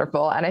mystical and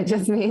wonderful. And it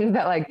just means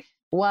that like,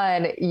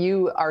 one,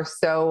 you are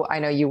so, I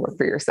know you work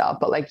for yourself,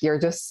 but like, you're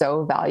just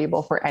so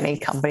valuable for any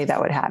company that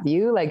would have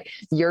you. Like,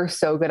 you're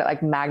so good at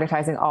like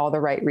magnetizing all the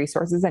right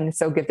resources and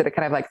so gifted at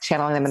kind of like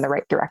channeling them in the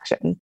right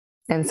direction.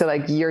 And so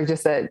like, you're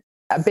just a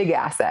big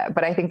asset.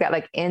 But I think that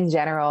like in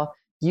general,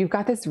 you've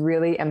got this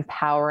really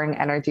empowering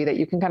energy that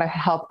you can kind of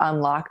help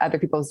unlock other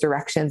people's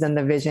directions and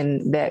the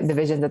visions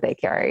that they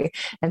carry.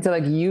 And so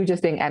like you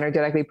just being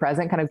energetically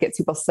present kind of gets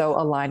people so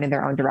aligned in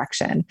their own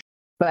direction.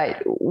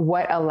 But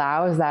what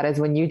allows that is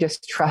when you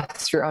just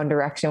trust your own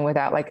direction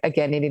without like,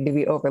 again, needing to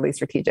be overly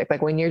strategic.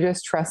 Like when you're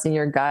just trusting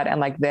your gut and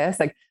like this,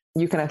 like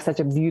you can have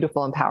such a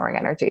beautiful, empowering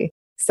energy.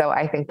 So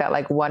I think that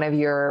like one of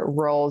your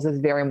roles is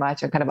very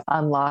much a kind of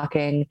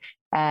unlocking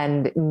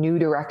and new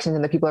directions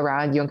in the people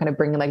around you, and kind of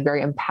bringing like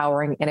very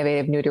empowering,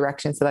 innovative new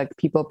directions to like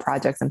people,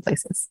 projects, and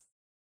places.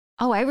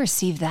 Oh, I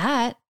received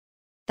that.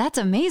 That's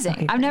amazing.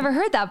 Okay, I've never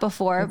heard that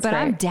before, but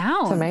I'm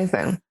down. It's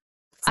amazing.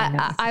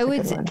 I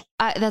would,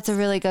 that's a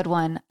really good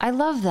one. I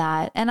love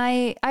that. And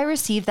I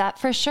received that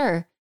for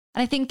sure.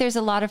 And I think there's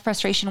a lot of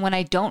frustration when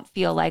I don't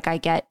feel like I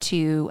get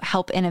to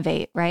help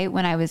innovate, right?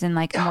 When I was in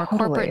like a more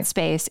corporate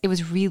space, it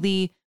was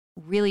really,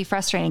 really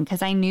frustrating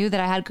because I knew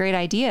that I had great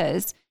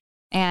ideas,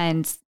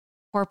 and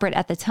corporate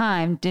at the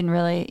time didn't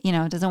really,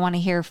 doesn't want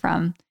to hear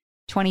from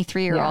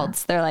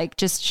 23-year-olds. They're like,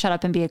 just shut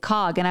up and be a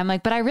cog. And I'm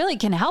like, but I really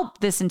can help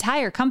this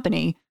entire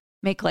company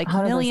make like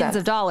 100%. Millions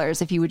of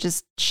dollars if you would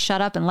just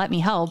shut up and let me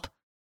help.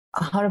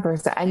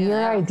 100%. And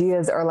your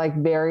ideas are like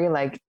very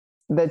like,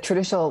 the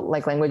traditional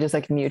like language is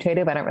like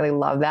mutative. I don't really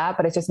love that,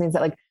 but it just means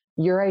that like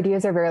your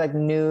ideas are very like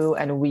new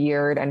and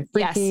weird and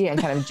freaky and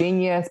kind of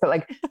genius, but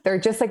like, they're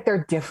just like,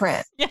 they're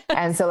different. Yes.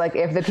 And so like,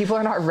 if the people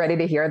are not ready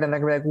to hear them, they're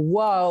gonna be like,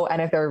 whoa.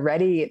 And if they're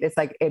ready, it's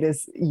like,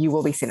 you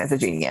will be seen as a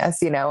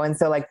genius, And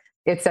so like,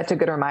 it's such a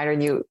good reminder.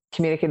 And you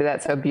communicated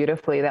that so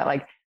beautifully that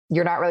like,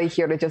 you're not really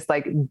here to just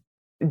like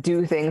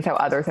do things how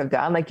others have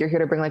done. Like you're here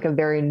to bring like a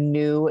very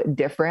new,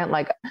 different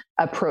like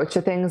approach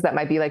to things that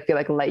might be like, feel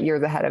like light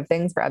years ahead of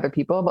things for other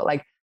people, but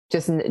like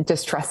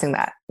just trusting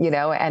that,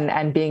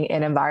 and being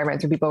in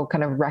environments where people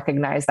kind of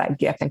recognize that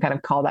gift and kind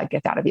of call that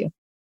gift out of you.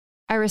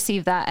 I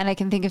received that. And I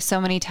can think of so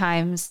many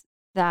times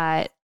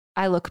that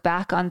I look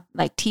back on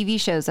like TV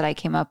shows that I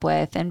came up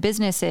with and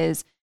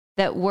businesses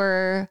that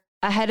were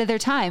ahead of their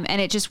time, and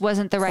it just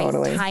wasn't the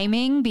right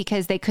timing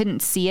because they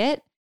couldn't see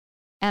it.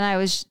 And I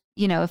was,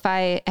 if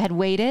I had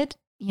waited,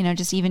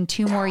 just even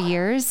 2 more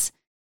years,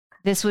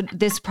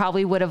 this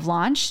probably would have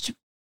launched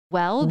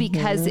well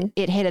because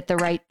it hit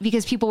at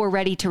because people were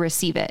ready to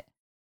receive it.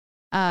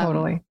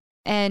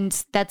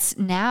 And that's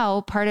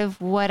now part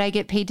of what I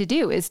get paid to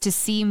do, is to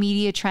see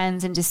media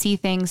trends and to see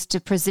things, to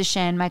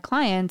position my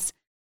clients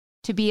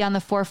to be on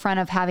the forefront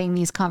of having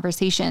these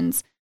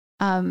conversations.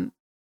 And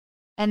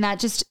that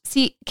just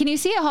can you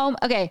see at home?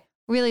 Okay.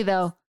 Really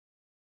though,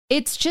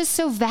 it's just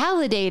so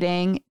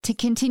validating to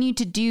continue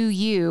to do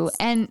you.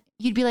 And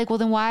you'd be like, well,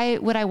 then why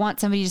would I want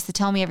somebody just to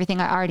tell me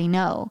everything I already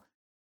know?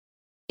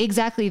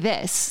 Exactly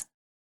this.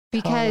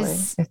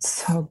 Because it's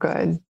so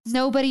good.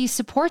 Nobody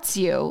supports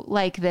you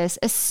like this,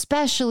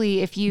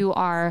 especially if you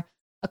are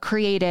a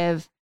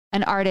creative,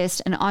 an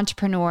artist, an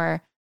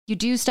entrepreneur. You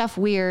do stuff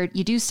weird.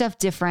 You do stuff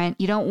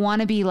different. You don't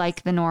want to be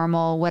like the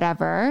normal,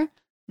 whatever,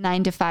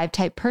 9-to-5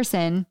 type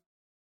person,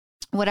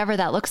 whatever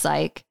that looks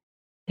like.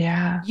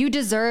 Yeah. You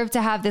deserve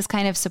to have this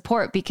kind of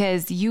support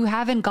because you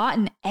haven't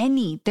gotten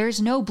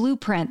there's no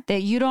blueprint,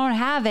 that you don't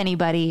have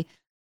anybody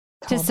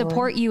to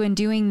support you in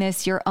doing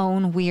this your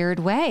own weird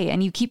way.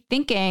 And you keep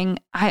thinking,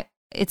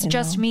 it's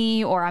just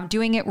me, or I'm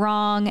doing it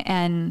wrong.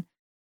 And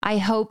I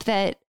hope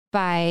that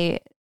by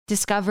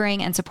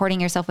discovering and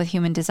supporting yourself with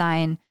human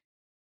design,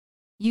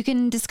 you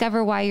can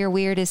discover why your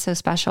weird is so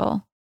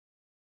special.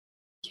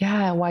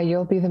 Yeah. Why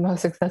you'll be the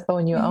most successful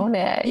when you own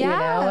it,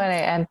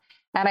 And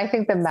I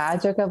think the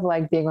magic of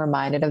like being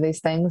reminded of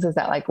these things is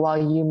that like, while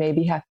you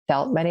maybe have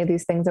felt many of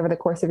these things over the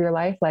course of your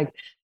life, like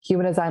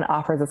human design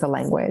offers us a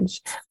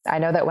language. I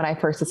know that when I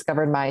first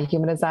discovered my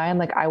human design,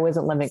 like I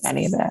wasn't living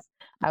any of it.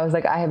 I was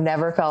like, I have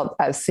never felt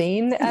as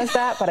seen as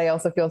that, but I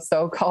also feel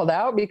so called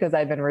out because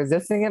I've been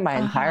resisting it my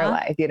entire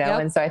life,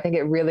 And so I think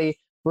it really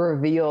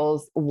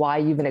reveals why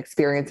you've been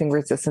experiencing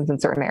resistance in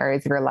certain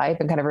areas of your life,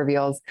 and kind of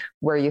reveals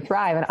where you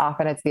thrive. And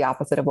often it's the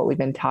opposite of what we've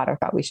been taught or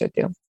thought we should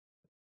do.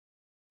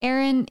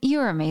 Erin,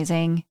 you're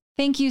amazing.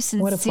 Thank you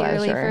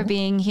sincerely for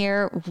being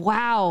here.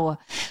 Wow.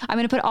 I'm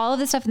going to put all of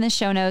this stuff in the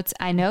show notes.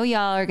 I know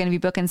y'all are going to be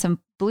booking some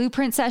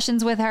blueprint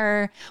sessions with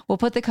her. We'll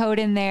put the code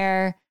in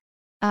there.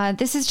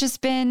 This has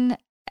just been,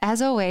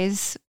 as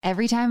always,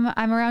 every time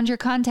I'm around your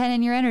content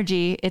and your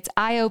energy, it's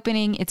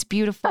eye-opening. It's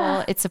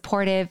beautiful. It's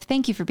supportive.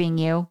 Thank you for being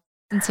you.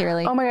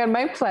 Sincerely. Oh my God,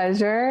 my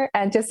pleasure.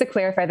 And just to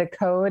clarify, the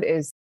code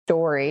is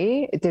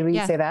STORY. Did we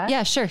say that?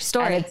 Yeah, sure.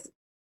 STORY. And it's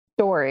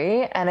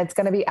STORY, and it's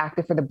going to be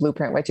active for the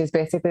blueprint, which is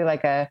basically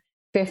like a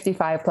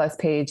 55+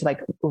 page,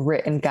 like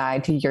written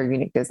guide to your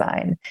unique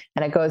design.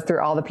 And it goes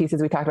through all the pieces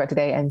we talked about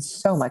today and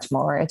so much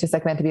more. It's just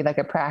like meant to be like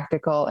a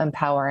practical,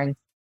 empowering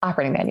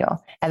operating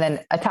manual. And then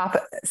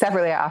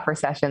separately, I offer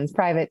sessions,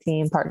 private,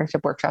 team,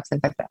 partnership workshops,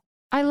 things like that.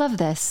 I love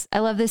this. I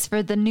love this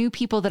for the new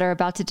people that are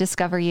about to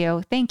discover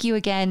you. Thank you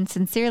again,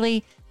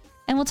 sincerely.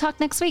 And we'll talk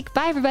next week.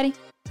 Bye, everybody.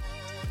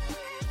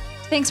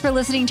 Thanks for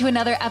listening to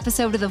another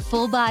episode of the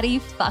Full Body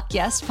Fuck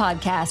Yes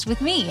podcast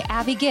with me,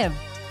 Abby Gibb.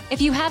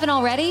 If you haven't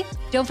already,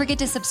 don't forget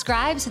to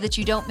subscribe so that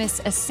you don't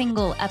miss a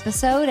single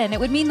episode. And it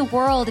would mean the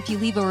world if you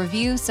leave a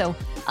review so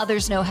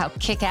others know how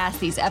kick-ass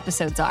these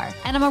episodes are.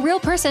 And I'm a real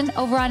person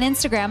over on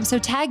Instagram, so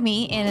tag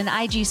me in an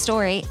IG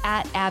story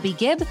 @Abby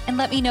Gibb and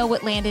let me know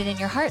what landed in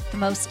your heart the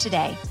most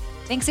today.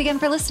 Thanks again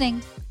for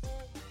listening.